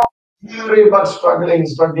very much struggling,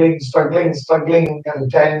 and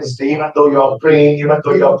tensed, even though you are praying, even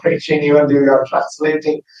though you are preaching, even though you are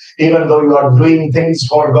translating, even though you are doing things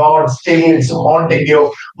for God, still it's haunting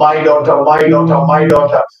you. My daughter, my daughter, my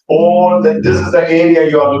daughter. This is the area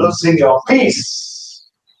you are losing your peace.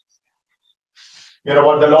 You know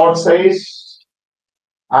what the Lord says?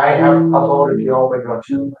 I have authority over your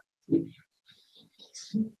children.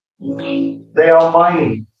 They are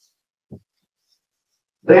mine.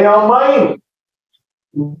 They are mine.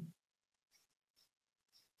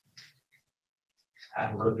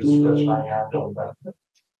 I'm going to stretch my hand on them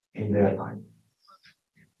in their life.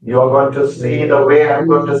 You are going to see the way I'm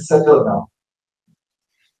going to settle now.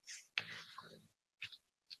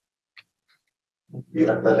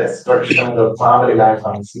 Even the destruction of the family life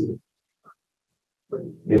I'm seeing.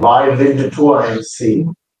 Divided into two I am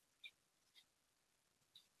seeing.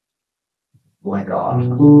 My God.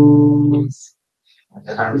 And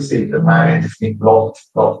I'm seeing the marriage being blocked.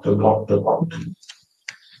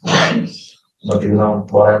 But you know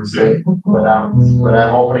what I'm saying? When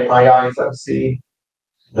I'm opening my eyes and see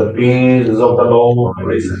the peace of the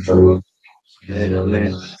Lord is true.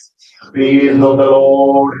 Amen. Peace of the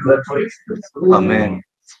Lord is the truth. Amen.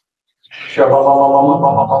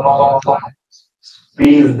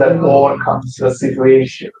 Peace that overcomes the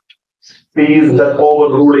situation. Peace that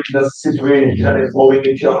overruling the situation is moving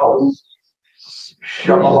into your house.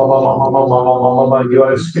 You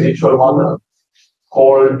are a spiritual mother,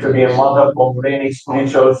 called to be a mother for many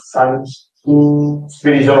spiritual sons,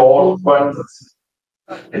 spiritual orphans.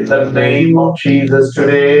 In the name of Jesus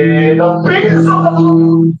today, the peace of the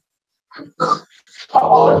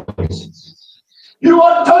Lord. You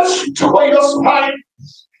are touched by the spine.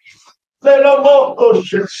 Let a more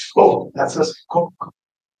oceans go. That's a scope.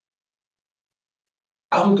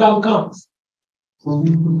 Come.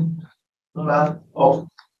 Oh.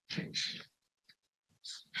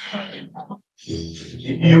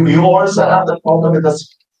 You also have the problem with the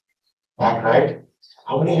spine, right?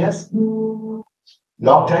 How many years?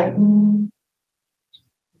 Long time?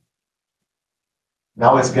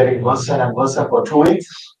 Now it's getting worse and worse for 2 weeks.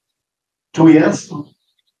 2 years.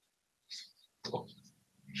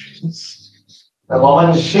 The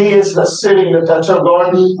moment she is receiving the touch of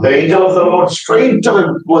God, the angel of the Lord straight away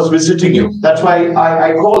was visiting you. That's why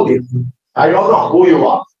I called you. I don't know who you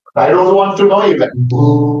are. I don't want to know even.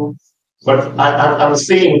 But I'm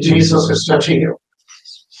seeing Jesus is touching you.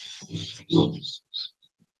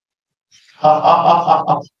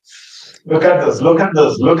 Look at this.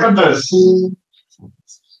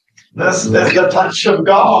 This is the touch of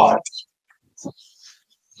God.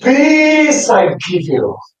 Peace I give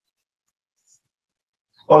you.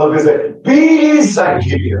 All of you say, peace I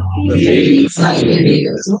give you. Peace I give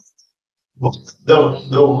you.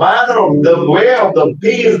 The manner of the way of the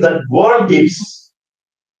peace that God gives,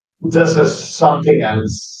 this is something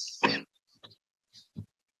else.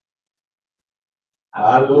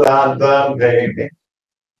 Allah the baby,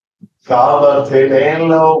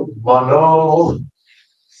 Kavatilelo Mano,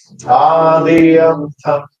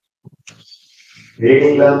 Adiyamta,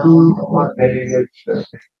 Ilam Manation,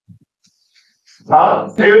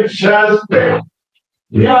 Future,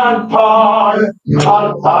 Yan Par,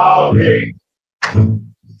 Alpari,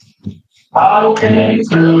 Alke,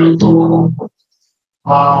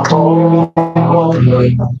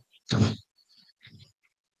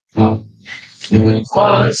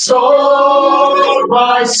 my soul,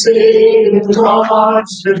 my Savior,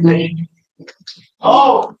 comes to me.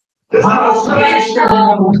 Oh, this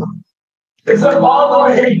salvation is a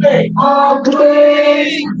marvelous thing. Oh,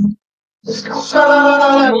 great.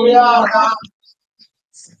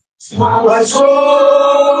 My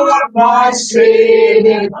soul, my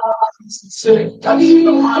Savior, comes to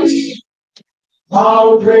me.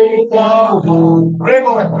 How great thou art. Pray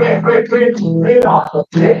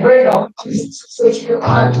on.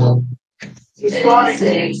 It's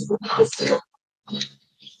funny.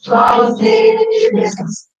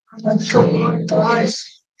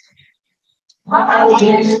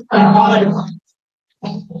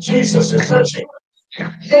 Jesus is touching.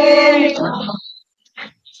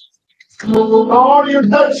 Lord, you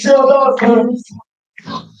touch your daughters.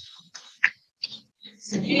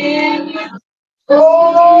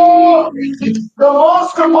 Oh, the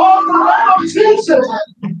most remarkable name of Jesus.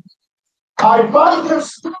 I bind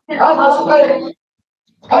this and I say,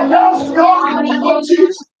 I now see all in the name of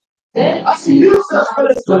Jesus. I see you,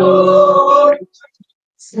 Lord.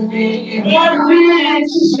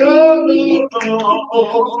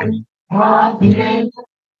 I'll bring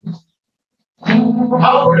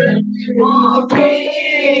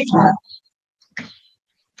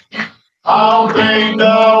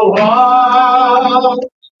the one.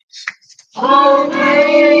 I'll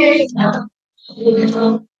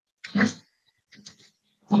bring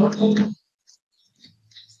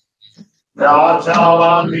Raja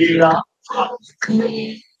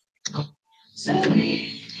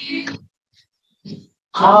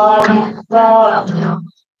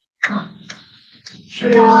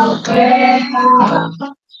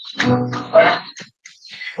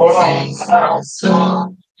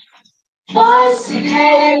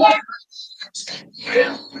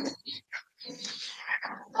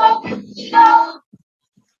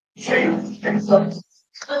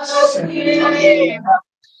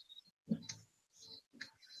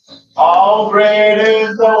How great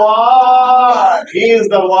is the one? He is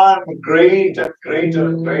the one greater.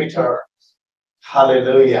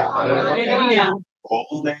 Hallelujah. Hallelujah.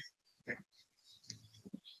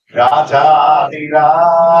 Raja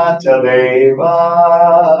Deva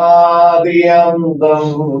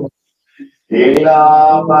Diyandam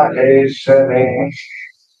Ila Maheshane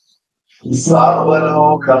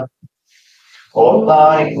Sarvaloka.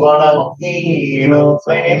 Online Vanakino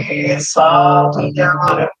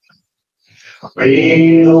Satya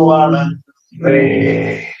Veduvana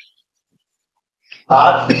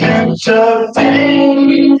Attention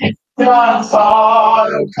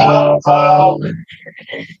Grandfather Kappa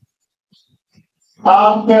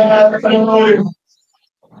Amen.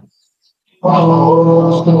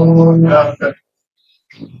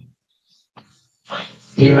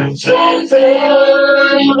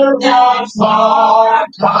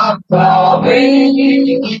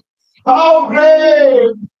 How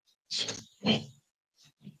great!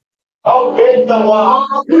 How great the one!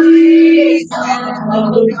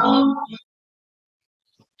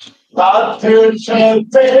 Attention,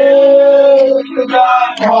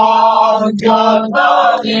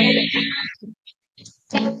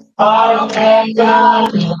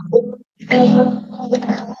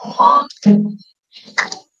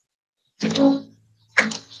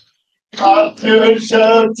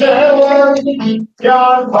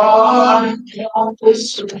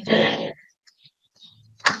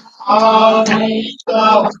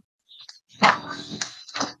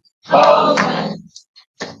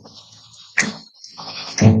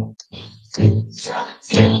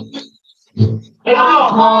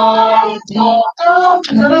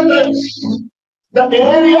 the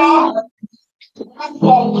area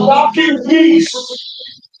of lacking peace.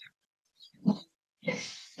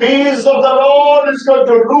 Peace of the Lord is going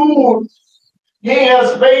to rule. He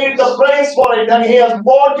has paid the price for it, and He has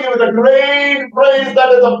bought you with a great price, that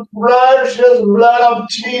is the precious blood of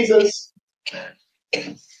Jesus.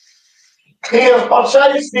 He has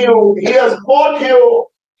purchased you. He has bought you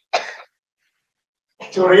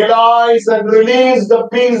to realize and release the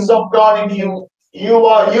peace of God in you. You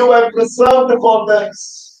are preserved for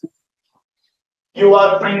this. You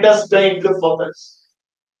are predestined for this.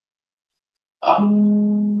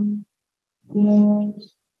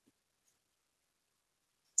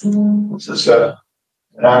 Sister,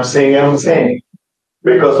 and I'm saying,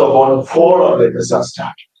 because of one fall of the disaster.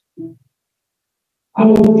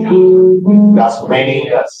 That's many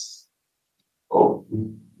years. Oh,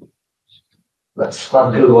 that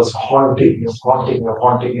struggle was haunting you.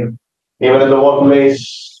 Even in the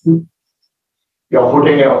workplace, you're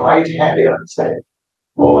putting your right hand here and saying,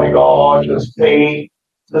 oh my God, this pain,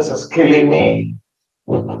 this is killing me.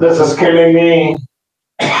 This is killing me.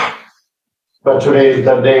 But today is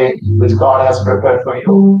the day which God has prepared for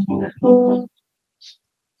you. Oh,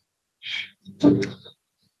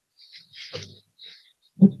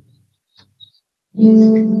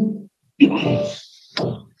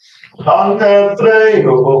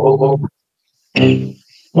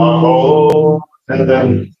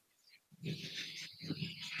 ദൈവമേ,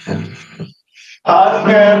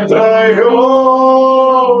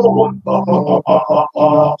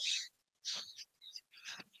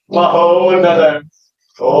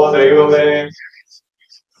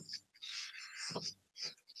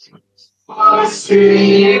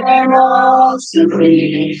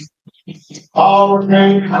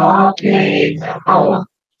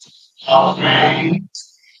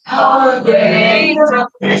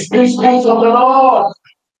 peace of the Lord,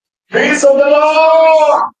 peace of the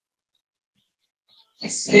Lord.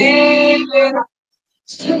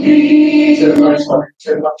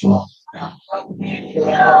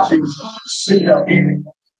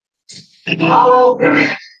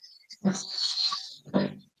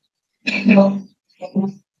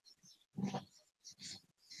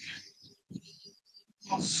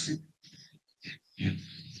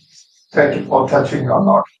 Thank you for touching your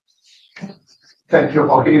Lord. Thank you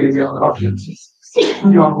for healing your Lord.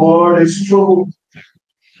 Your word is true.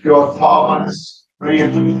 Your power is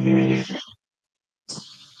real.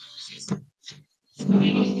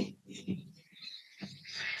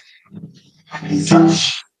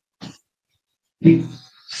 Touch.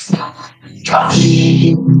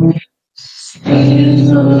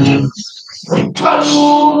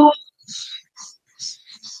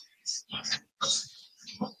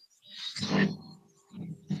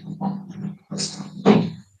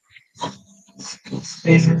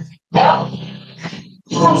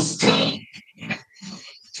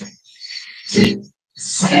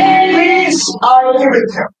 Peace I live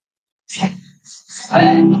with you.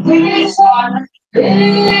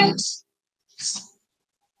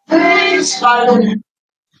 Peace I live with you.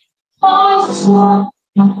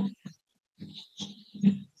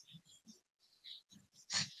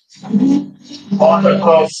 On the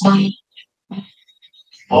cross,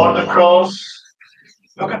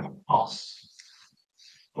 look at the cross,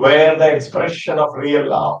 where the expression of real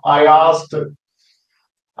love. I asked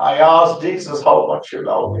Jesus how much you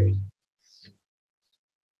love me.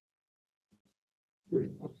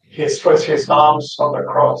 He stretched his arms on the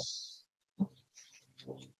cross.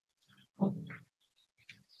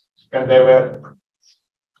 And they were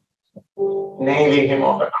nailing him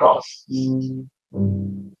on the cross.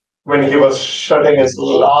 When he was shedding his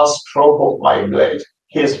last drop of my blood,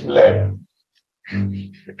 his blood.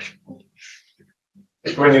 When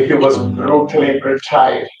he was brutally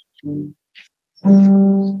betrayed.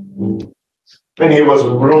 When he was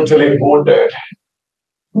brutally wounded.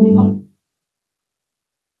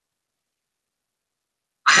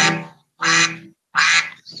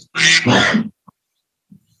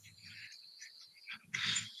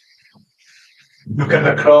 Look at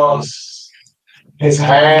the cross. His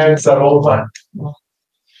hands are open.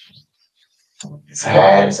 His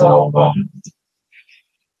hands are open.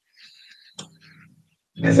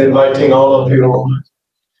 He's inviting all of you.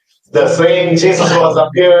 The same Jesus was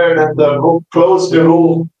appeared and closed the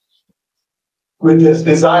room with his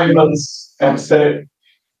disciples and said,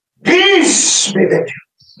 "Peace be with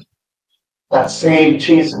you." That same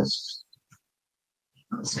Jesus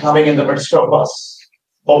is coming in the midst of us.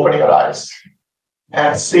 Open your eyes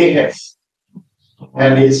and see him.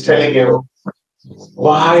 And he's telling you,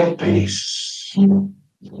 why peace?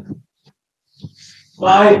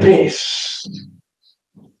 Why peace?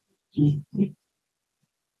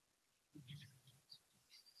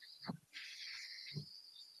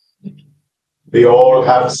 We all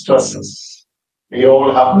have stresses. We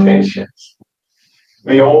all have tensions.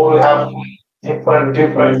 We all have different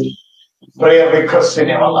prayer requests in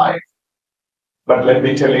our life. But let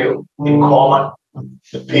me tell you, in common,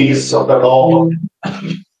 the peace of the Lord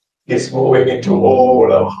is moving into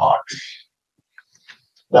all our hearts.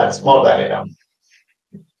 That's more than enough.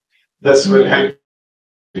 This will help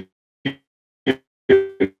you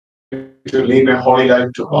to live a holy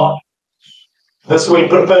life to God. This will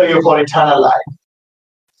prepare you for eternal life.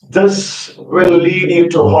 This will lead you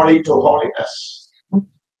to holiness.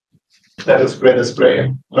 That is greatest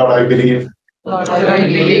prayer. Lord, I believe. Lord, I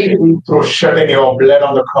believe. Through shedding your blood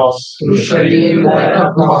on the cross. Through shedding your blood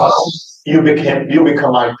on the cross. You become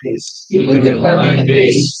my peace. You become my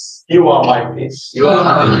peace. You are my peace. You are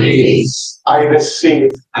my peace. I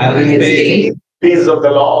receive. Peace of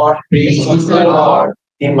the Lord. Peace of the Lord.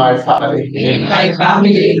 In my family. In my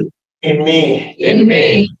family. In me. In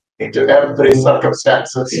me. Into every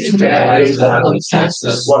circumstances. Into every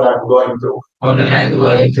circumstances. What I'm going through. What I'm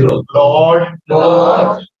going through. Lord.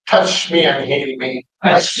 Lord. Touch me and heal me.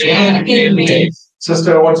 Touch me and heal me.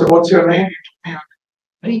 Sister, what's your name?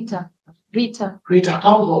 Rita. Rita,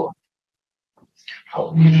 how Lord?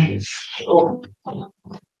 Oh.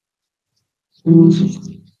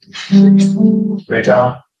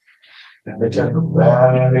 Rita,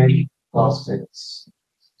 very positive.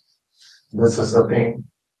 This is the thing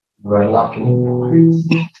we're lacking.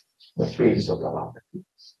 The peace of the Lord.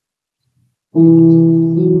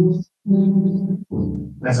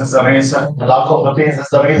 This is the reason. The lack of the peace is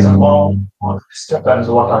the reason for all disturbance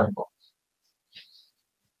what I'm for.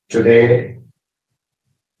 Today,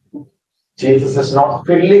 Jesus is not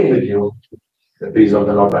filling with you the peace of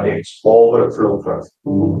the Lord, but it's overflow for us.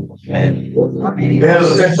 Yes,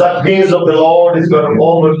 since that peace of the Lord is going to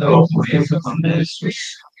overflow.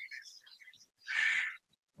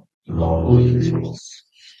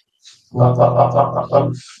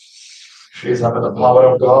 She's under the power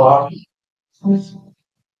of God.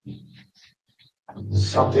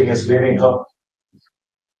 Something is leaving her.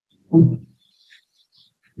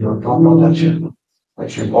 You don't know that when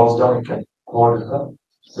she falls down, you can hold her.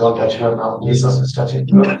 Don't touch her now. Jesus is touching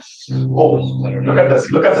her. Oh, look at this.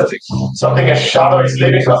 Look at this. Something, a shadow is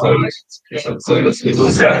leaving her. Look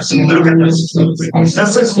at this.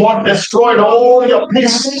 This is what destroyed all your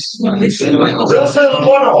peace. This is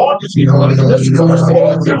what haunts you. This is from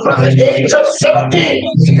the age of 70.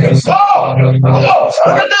 Oh, look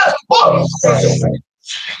at this.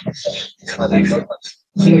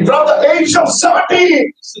 From the age of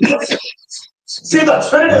 70. See, the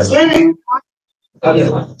spirit is leaving.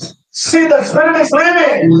 See, the spirit is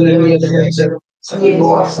leaving. From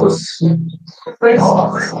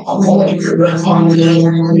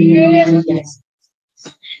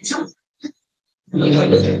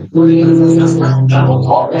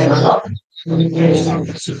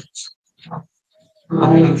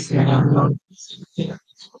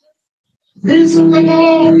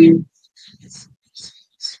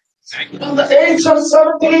the age of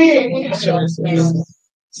 70.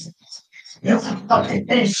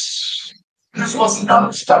 This was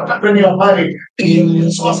not started when you were married.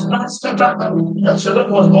 This was not started when your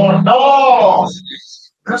children was born. No!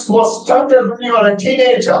 This was started when you were a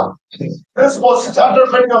teenager. This was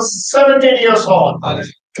started when you were 17 years old.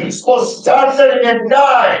 This was started in a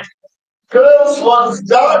night. Girls was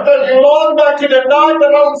started long back in the night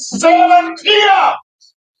around 7 p.m.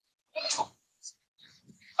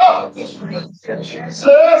 Oh, Jesus.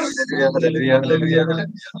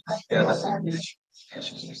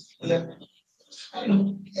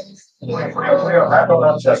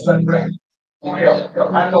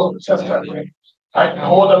 I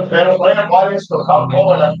know the prayer bodies to come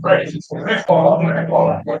forward and pray. Pray for them, pray for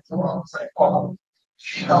them, pray for them.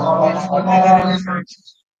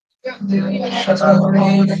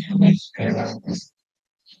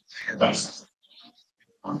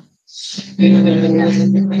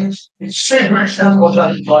 Situation was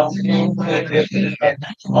on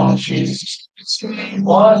Jesus.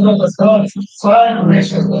 Part of the God's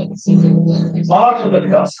salvation. Part of the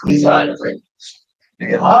gospel salvation.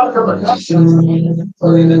 Part of the gospel.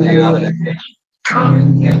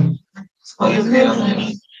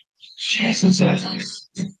 Jesus.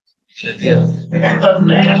 In the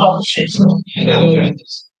name of Jesus.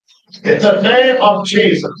 In the name of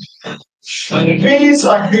Jesus. Peace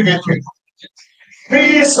I give it you.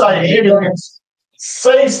 Peace I give it.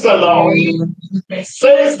 Says the Lord.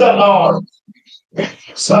 Says the Lord.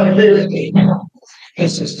 Peace I give it.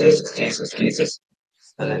 Jesus.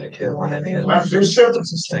 My bishop,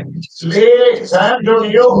 lay hand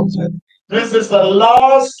on you. This is the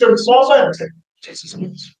last moment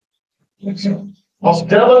of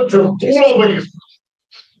devil to rule over you.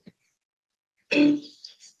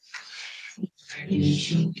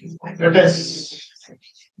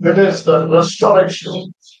 It is the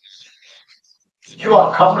restoration. You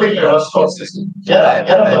are completely restored. Get up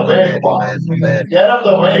the way it was. Get up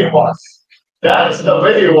the way it was. That is the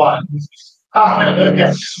way you want.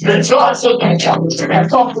 Hallelujah. Rejoice in the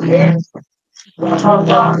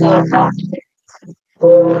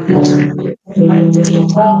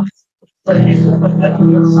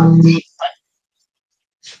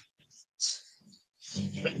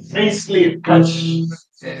sleep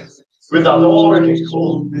with authority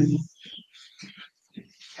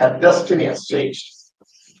and destiny has changed.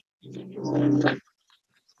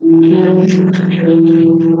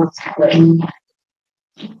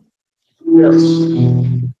 Yes.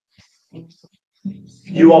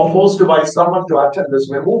 You are forced by someone to attend this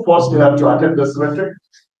retreat. Who forced you to attend this retreat?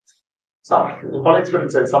 The Holy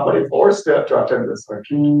Spirit said somebody forced you to attend this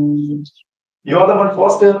retreat. You are the one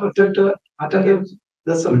forced to attend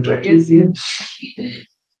this retreat. Yes.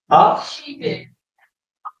 Huh?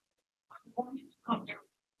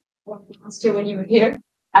 Last year when you were here,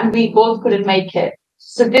 and we both couldn't make it.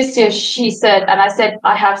 So this year she said, and I said,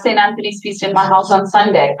 I have St. Anthony's feast in my house on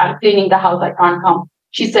Sunday. I'm cleaning the house, I can't come.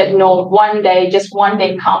 She said, no, just one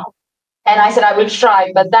day come. And I said, I will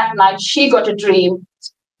try. But that night she got a dream.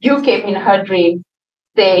 You came in her dream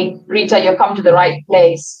saying, Rita, you've come to the right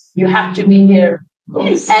place. You have to be here.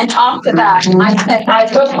 Yes. And after that, I said, I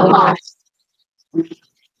got to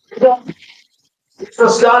So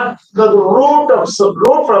start the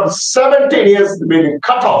root from 17 years being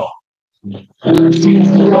cut off. Today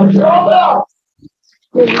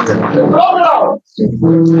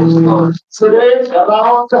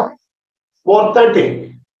around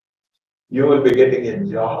 4:30, you will be getting a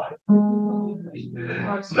joy.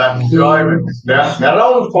 That joy will be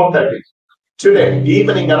around 4:30. Today,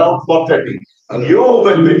 evening around 4:30, you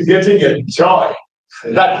will be getting a joy.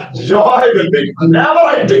 That joy will be never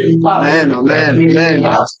ending. Amen.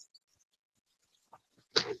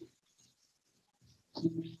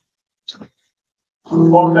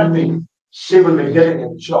 4:30, she will be getting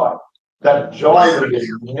a joy. That joy will be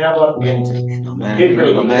never ending. It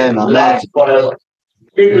will last forever.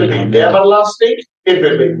 It will be everlasting. It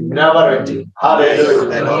will be never ending.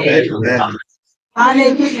 Hallelujah.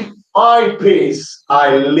 Hallelujah. My peace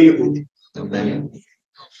I live with.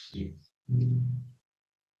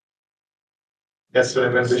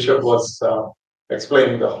 Yesterday when Bishop was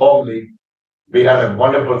explaining the homily, we had a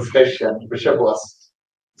wonderful session. Bishop was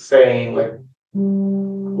saying like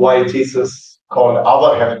why Jesus called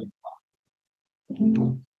our Heavenly Father.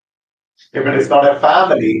 If it is not a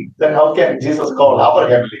family, then how can Jesus call our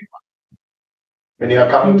Heavenly Father? When you are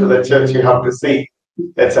coming to the church, you have to see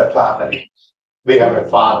it's a family. We have a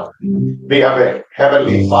Father. We have a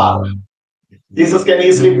Heavenly Father. Jesus can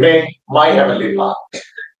easily pray, my Heavenly Father.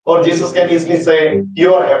 Or Jesus can easily say,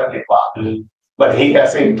 your Heavenly Father. But He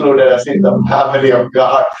has included us in the family of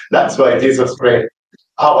God. That's why Jesus prayed,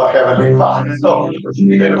 our Heavenly Father. So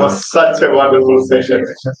it was such a wonderful session.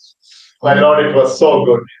 My Lord, it was so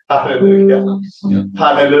good. Hallelujah.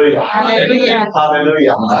 Hallelujah. Hallelujah.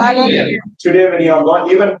 Hallelujah. Hallelujah. Today when you are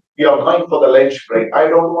going, even you are going for the lunch break, I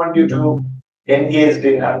don't want you to engage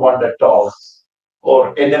in unwanted talks.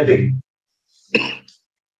 or anything.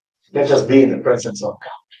 Let us be in the presence of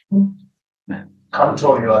God.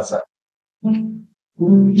 Control yourself.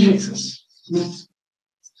 Jesus.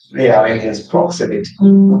 We are in His proximity.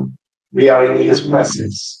 We are in His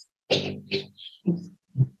presence.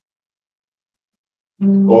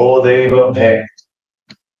 O Devame,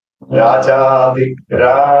 Rajadi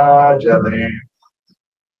Rajane,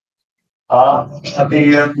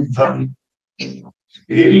 Adiyantam,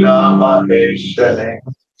 Ilamaheshane,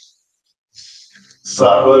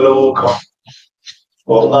 Sarvalokam,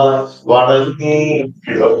 Oma Vanani,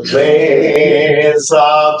 Yodhe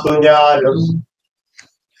Sathunyayam,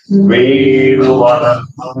 Veruvanam.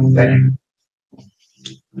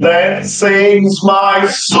 Then sings my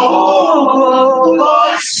soul,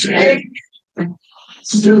 I sing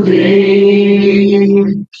to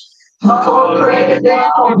thee. Already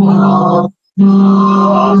down,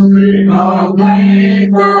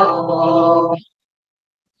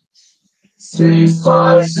 sings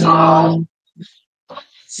my song,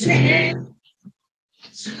 sing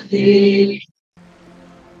to thee.